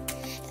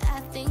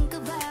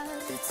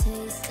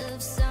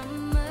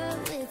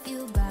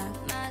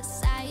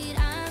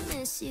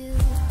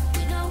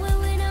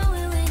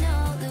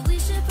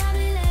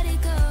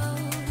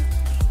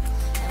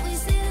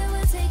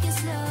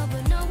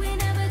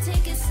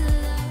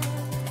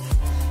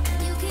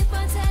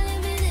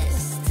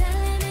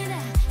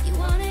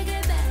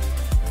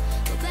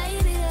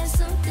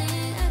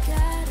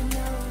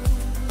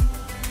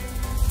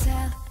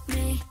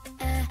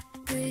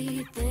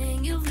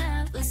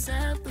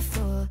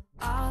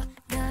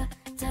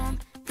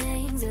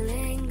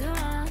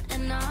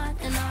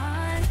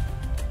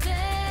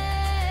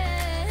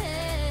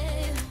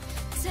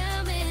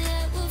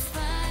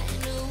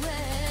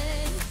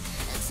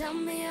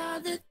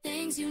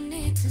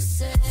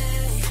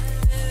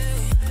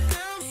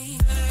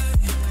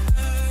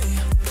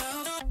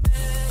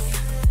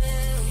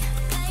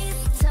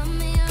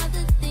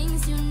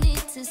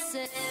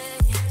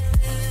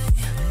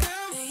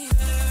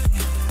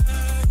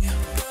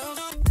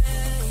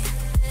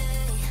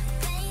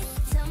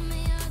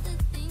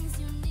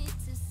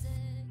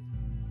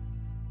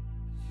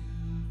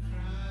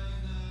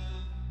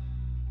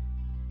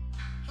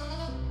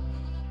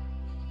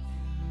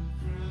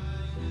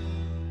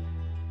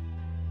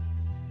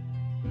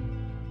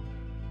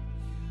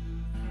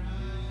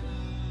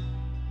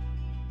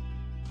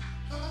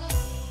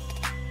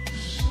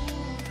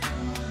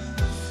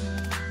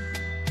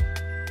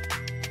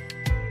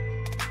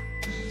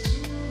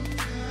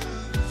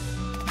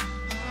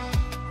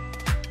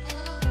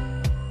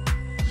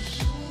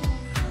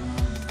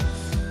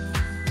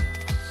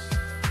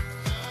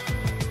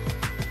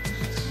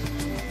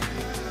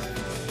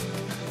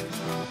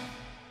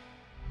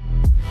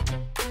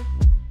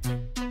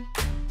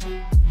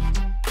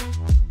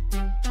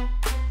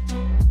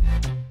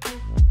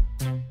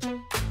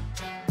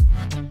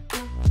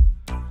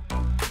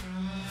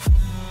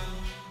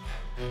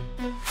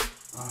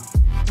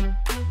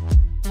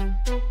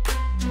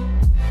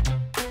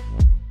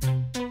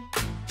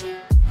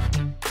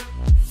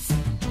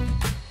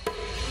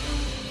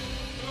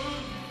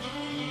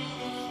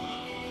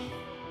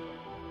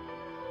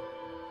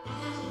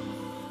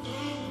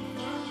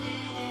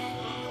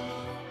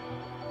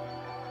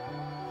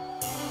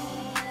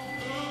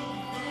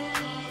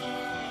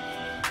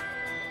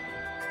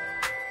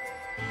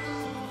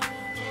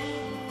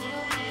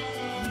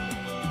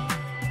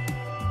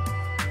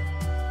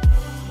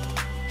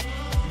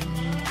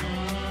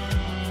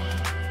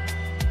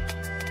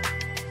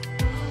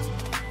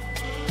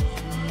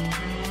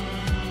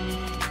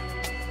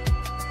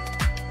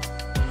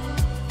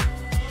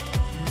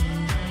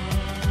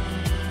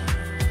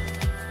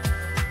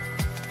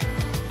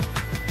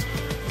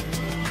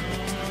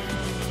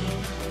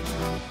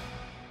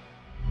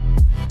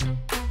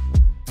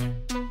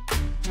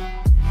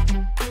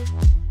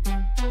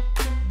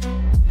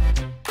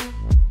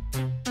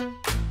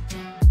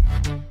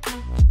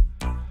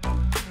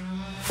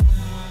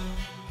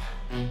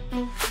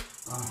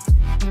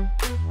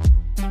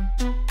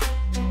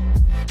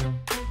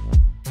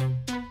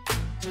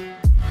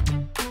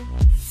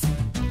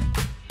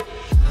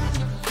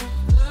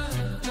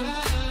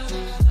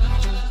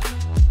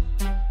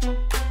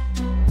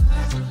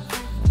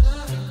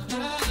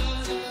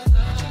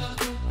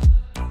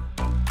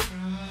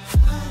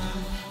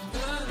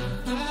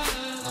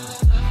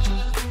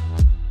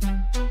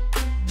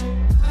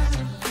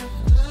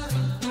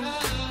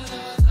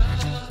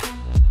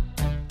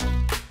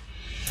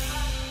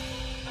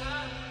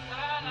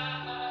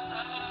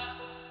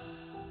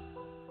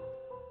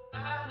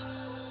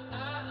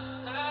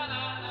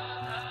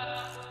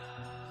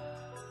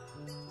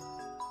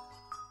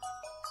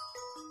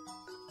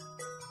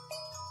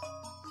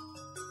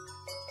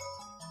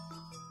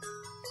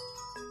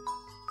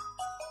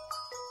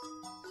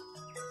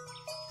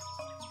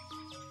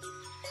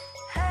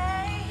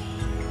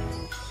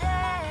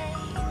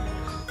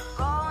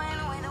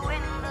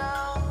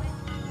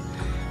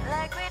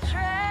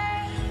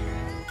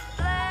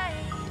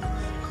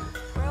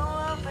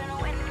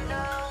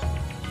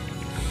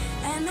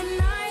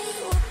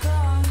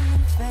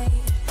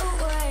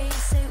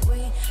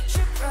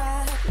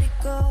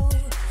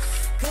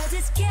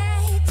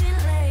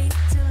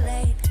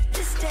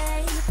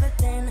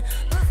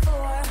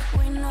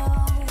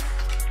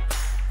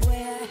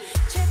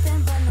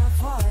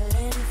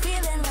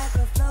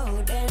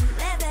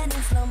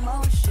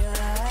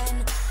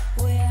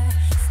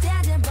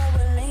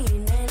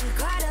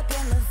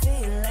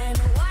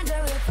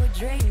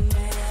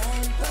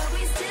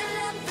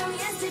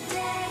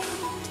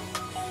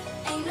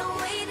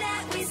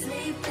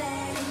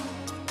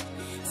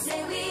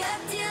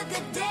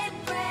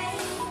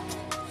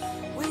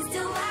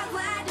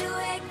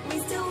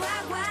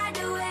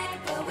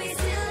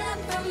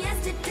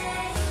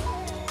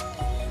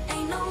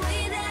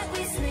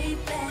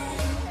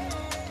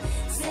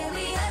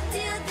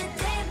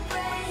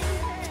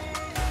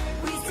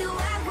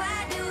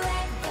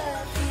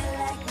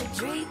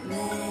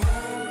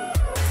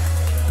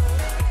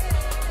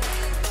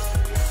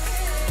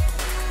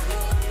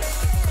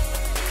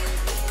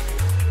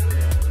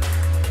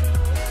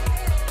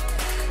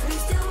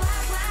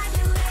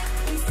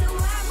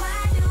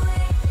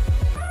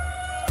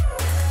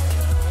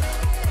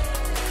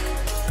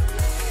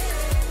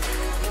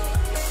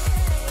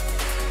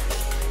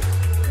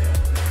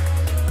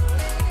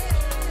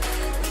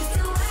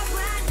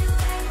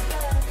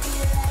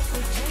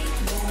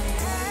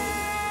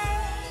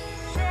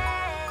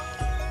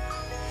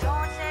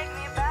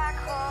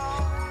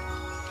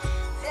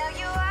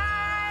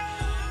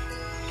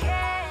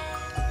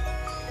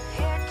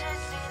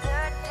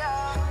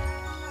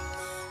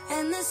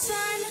the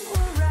sun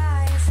will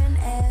rise, and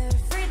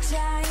every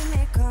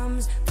time it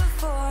comes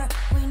before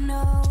we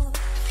know.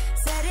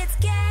 Said it's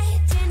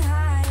getting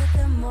high,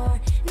 the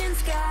morning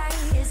sky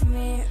is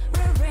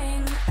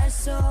mirroring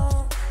us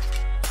soul.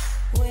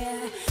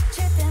 We're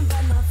tripping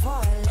but not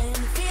falling,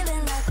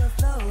 feeling like we're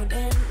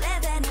floating,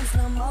 living in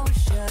slow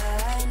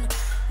motion.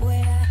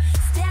 We're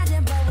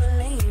standing but we're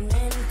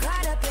leaning,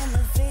 caught up in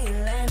the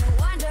feeling,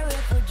 wonder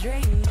if we're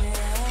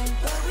dreaming.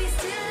 But we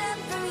still up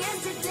from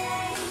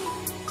yesterday,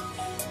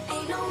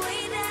 ain't no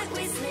way that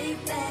we're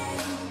sleeping.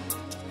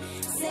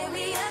 Say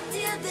we up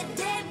till the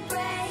day